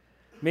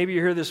 Maybe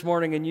you're here this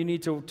morning and you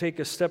need to take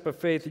a step of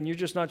faith and you're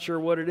just not sure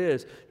what it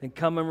is. Then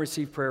come and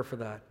receive prayer for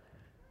that.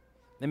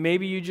 And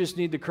maybe you just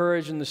need the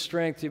courage and the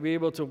strength to be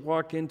able to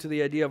walk into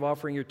the idea of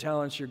offering your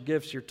talents, your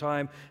gifts, your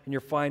time, and your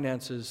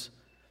finances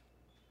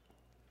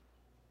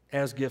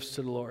as gifts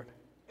to the Lord.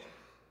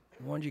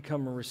 Why don't you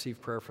come and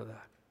receive prayer for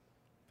that?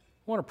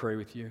 I want to pray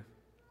with you.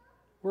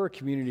 We're a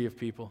community of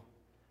people.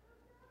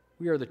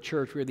 We are the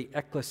church. We are the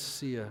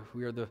ecclesia.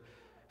 We are the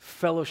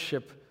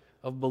fellowship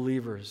of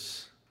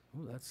believers.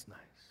 Ooh, that's nice.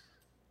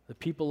 The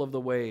people of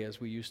the way, as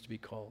we used to be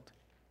called.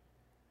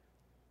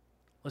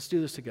 Let's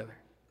do this together.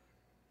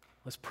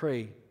 Let's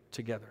pray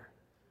together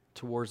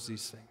towards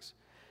these things.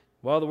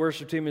 While the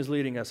worship team is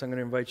leading us, I'm going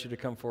to invite you to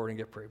come forward and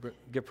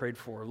get prayed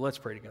for. Let's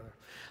pray together.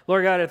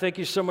 Lord God, I thank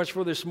you so much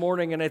for this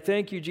morning, and I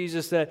thank you,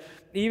 Jesus, that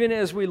even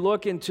as we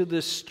look into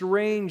this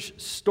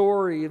strange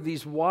story of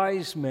these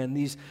wise men,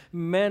 these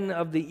men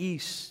of the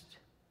East,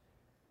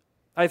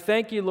 I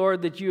thank you,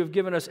 Lord, that you have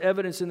given us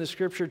evidence in the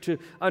Scripture to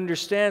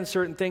understand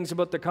certain things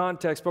about the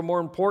context, but more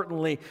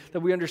importantly, that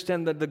we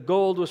understand that the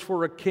gold was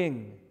for a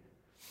king,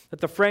 that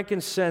the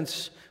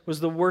frankincense was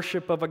the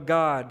worship of a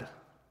god,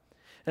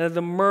 and that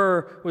the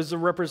myrrh was the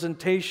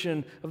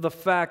representation of the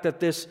fact that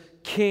this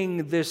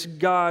king, this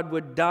God,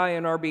 would die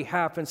on our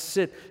behalf and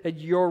sit at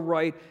your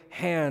right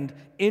hand,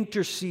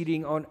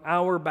 interceding on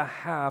our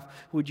behalf.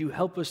 Would you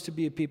help us to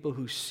be a people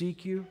who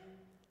seek you?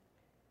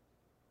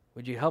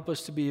 Would you help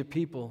us to be a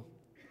people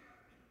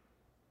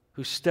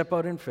who step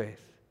out in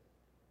faith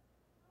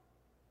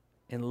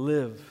and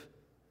live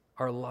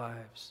our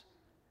lives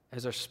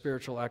as our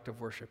spiritual act of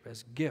worship,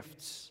 as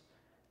gifts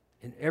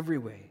in every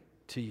way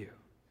to you?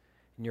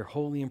 In your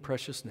holy and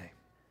precious name,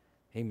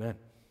 amen.